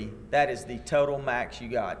agree, that is the total max you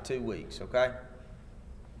got, 2 weeks, okay?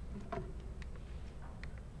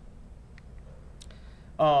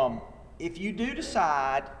 If you do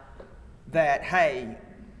decide that, hey,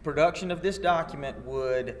 production of this document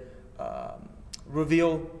would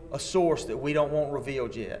reveal a source that we don't want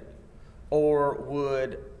revealed yet, or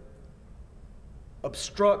would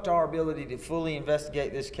obstruct our ability to fully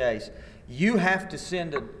investigate this case, you have to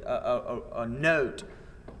send a note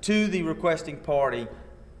to the requesting party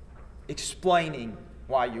explaining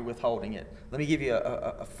why you're withholding it. Let me give you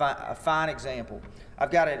a fine example.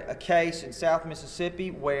 I've got a case in South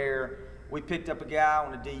Mississippi where we picked up a guy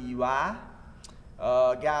on a DUI.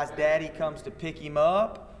 Guy's daddy comes to pick him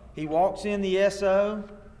up. He walks in the SO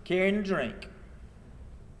carrying a drink.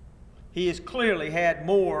 He has clearly had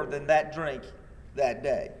more than that drink that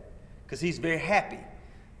day because he's very happy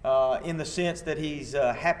in the sense that he's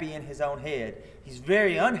happy in his own head. He's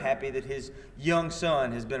very unhappy that his young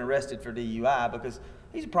son has been arrested for DUI because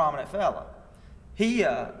he's a prominent fellow.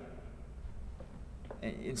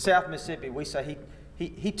 In South Mississippi, we say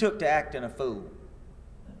he took to acting a fool.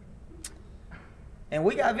 And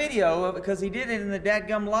we got video of it because he did it in the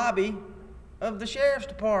dadgum lobby of the sheriff's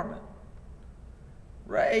department.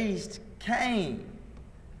 Raised Cain.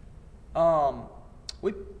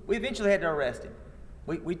 We eventually had to arrest him.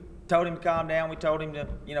 We told him to calm down. We told him to,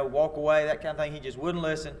 walk away, that kind of thing. He just wouldn't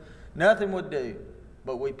listen. Nothing would do.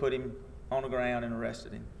 But we put him on the ground and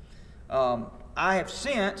arrested him. I have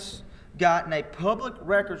since gotten a public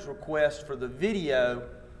records request for the video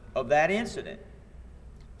of that incident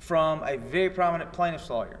from a very prominent plaintiff's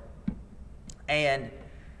lawyer. And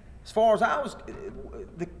as far as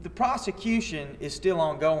the prosecution is still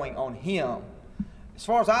ongoing on him. As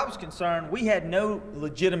far as I was concerned, we had no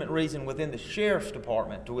legitimate reason within the sheriff's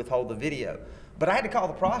department to withhold the video. But I had to call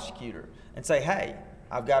the prosecutor and say, hey,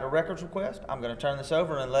 I've got a records request. I'm going to turn this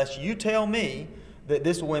over unless you tell me that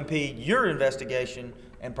this will impede your investigation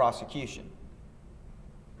and prosecution.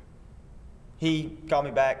 He called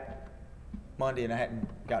me back Monday and I hadn't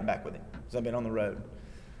gotten back with him because I've been on the road.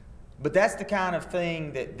 But that's the kind of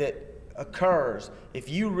thing that occurs. If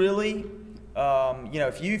you really,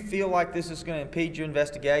 if you feel like this is going to impede your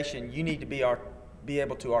investigation, you need to be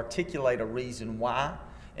able to articulate a reason why,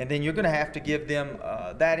 and then you're going to have to give them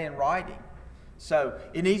that in writing. So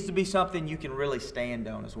it needs to be something you can really stand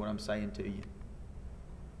on, is what I'm saying to you.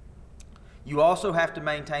 You also have to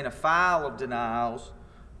maintain a file of denials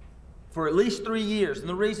for at least 3 years. And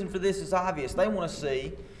the reason for this is obvious. They want to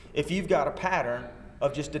see if you've got a pattern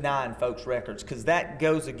of just denying folks records, because that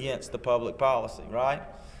goes against the public policy, right?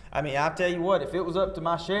 I mean, I'll tell you what, if it was up to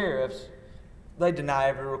my sheriffs, they deny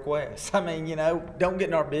every request. I mean, don't get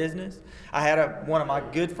in our business. I had one of my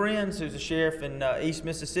good friends who's a sheriff in East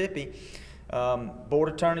Mississippi. Board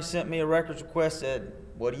attorney sent me a records request, said,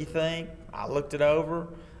 what do you think? I looked it over.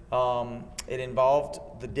 It involved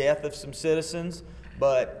the death of some citizens,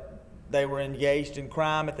 but they were engaged in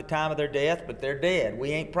crime at the time of their death, but they're dead.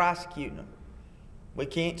 We ain't prosecuting them. We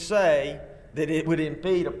can't say that it would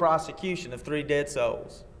impede a prosecution of 3 dead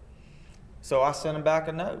souls. So I sent him back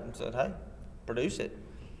a note and said, hey, produce it.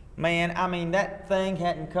 Man, I mean, that thing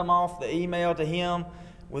hadn't come off the email to him.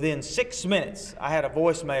 Within 6 minutes, I had a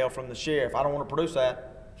voicemail from the sheriff. I don't want to produce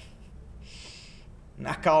that. And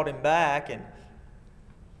I called him back, and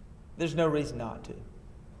there's no reason not to.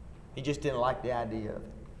 He just didn't like the idea of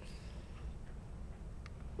it.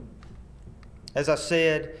 As I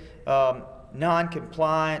said,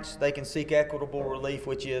 non-compliance, they can seek equitable relief,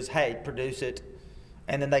 which is, hey, produce it.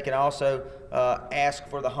 And then they can also ask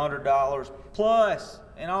for the $100 plus,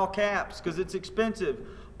 in all caps, because it's expensive,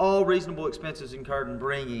 all reasonable expenses incurred in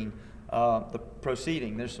bringing the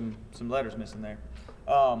proceeding. There's some letters missing there.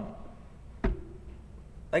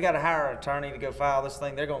 They got to hire an attorney to go file this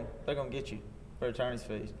thing. They're going to get you for attorney's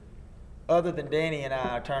fees. Other than Danny and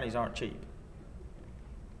I, attorneys aren't cheap.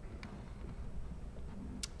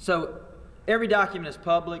 So every document is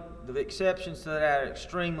public. The exceptions to that are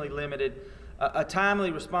extremely limited. A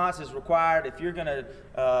timely response is required. If you're going to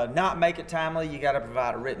not make it timely, you got to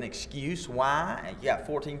provide a written excuse. Why? You got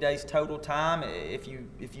 14 days total time if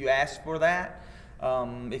you ask for that.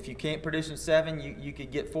 If you can't produce in 7, you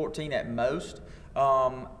could get 14 at most.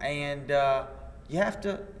 And you have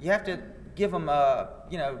to give them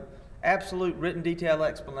absolute written detailed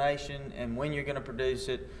explanation and when you're going to produce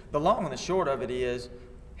it. The long and the short of it is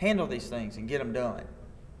handle these things and get them done.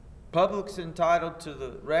 Public's entitled to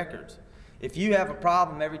the records. If you have a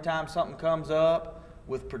problem every time something comes up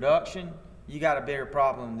with production, you got a bigger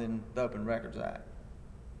problem than the Open Records Act.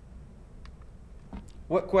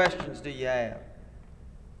 What questions do you have?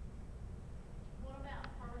 What about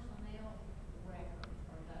personnel records?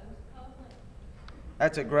 Are those public?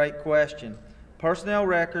 That's a great question. Personnel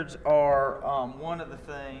records are one of the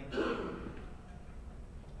things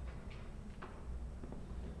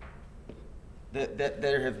that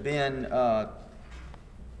there have been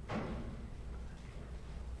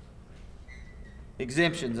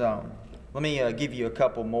exemptions on. Let me give you a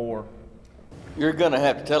couple more. You're going to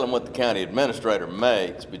have to tell them what the county administrator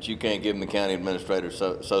makes, but you can't give them the county administrator's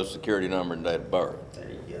social security number and date of birth. There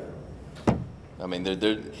you go. I mean,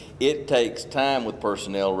 it takes time with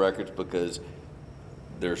personnel records because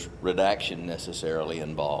there's redaction necessarily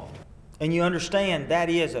involved. And you understand that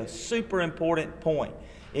is a super important point.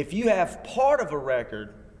 If you have part of a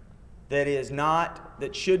record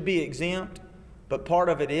that should be exempt, but part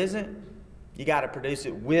of it isn't, you got to produce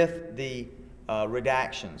it with the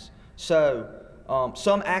redactions. So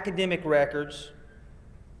some academic records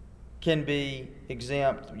can be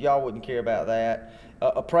exempt. Y'all wouldn't care about that.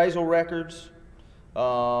 Appraisal records,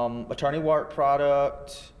 attorney work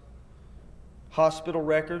product, hospital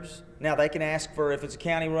records. Now they can ask for, if it's a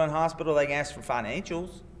county-run hospital, they can ask for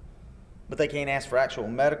financials, but they can't ask for actual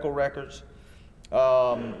medical records.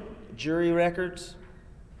 Jury records,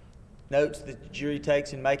 notes that the jury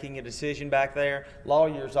takes in making a decision back there.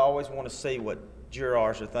 Lawyers always want to see what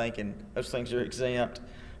jurors are thinking. Those things are exempt.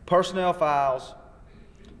 Personnel files,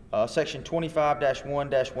 section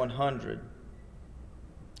 25-1-100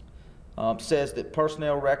 says that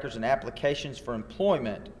personnel records and applications for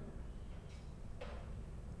employment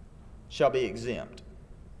shall be exempt.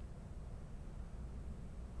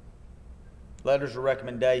 letters of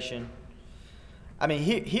recommendation. I mean,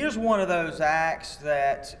 here's one of those acts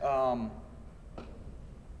that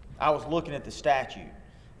I was looking at the statute.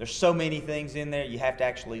 There's so many things in there, you have to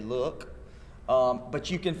actually look.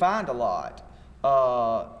 But you can find a lot.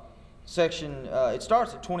 It starts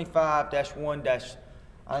at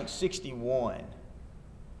 25-1-61.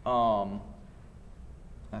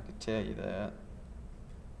 I could tell you that.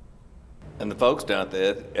 And the folks down at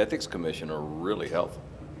the Ethics Commission are really helpful.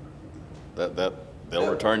 They'll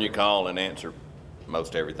return your call and answer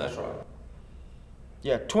most everything. That's right.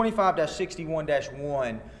 Yeah,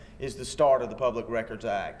 25-61-1 is the start of the Public Records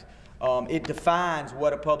Act. It defines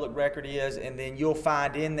what a public record is, and then you'll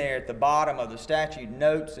find in there at the bottom of the statute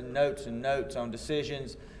notes and notes and notes on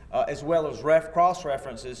decisions, as well as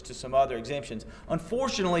cross-references to some other exemptions.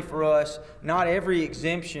 Unfortunately for us, not every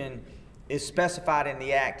exemption is specified in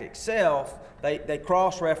the Act itself. They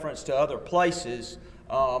cross-reference to other places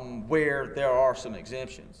where there are some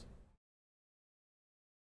exemptions.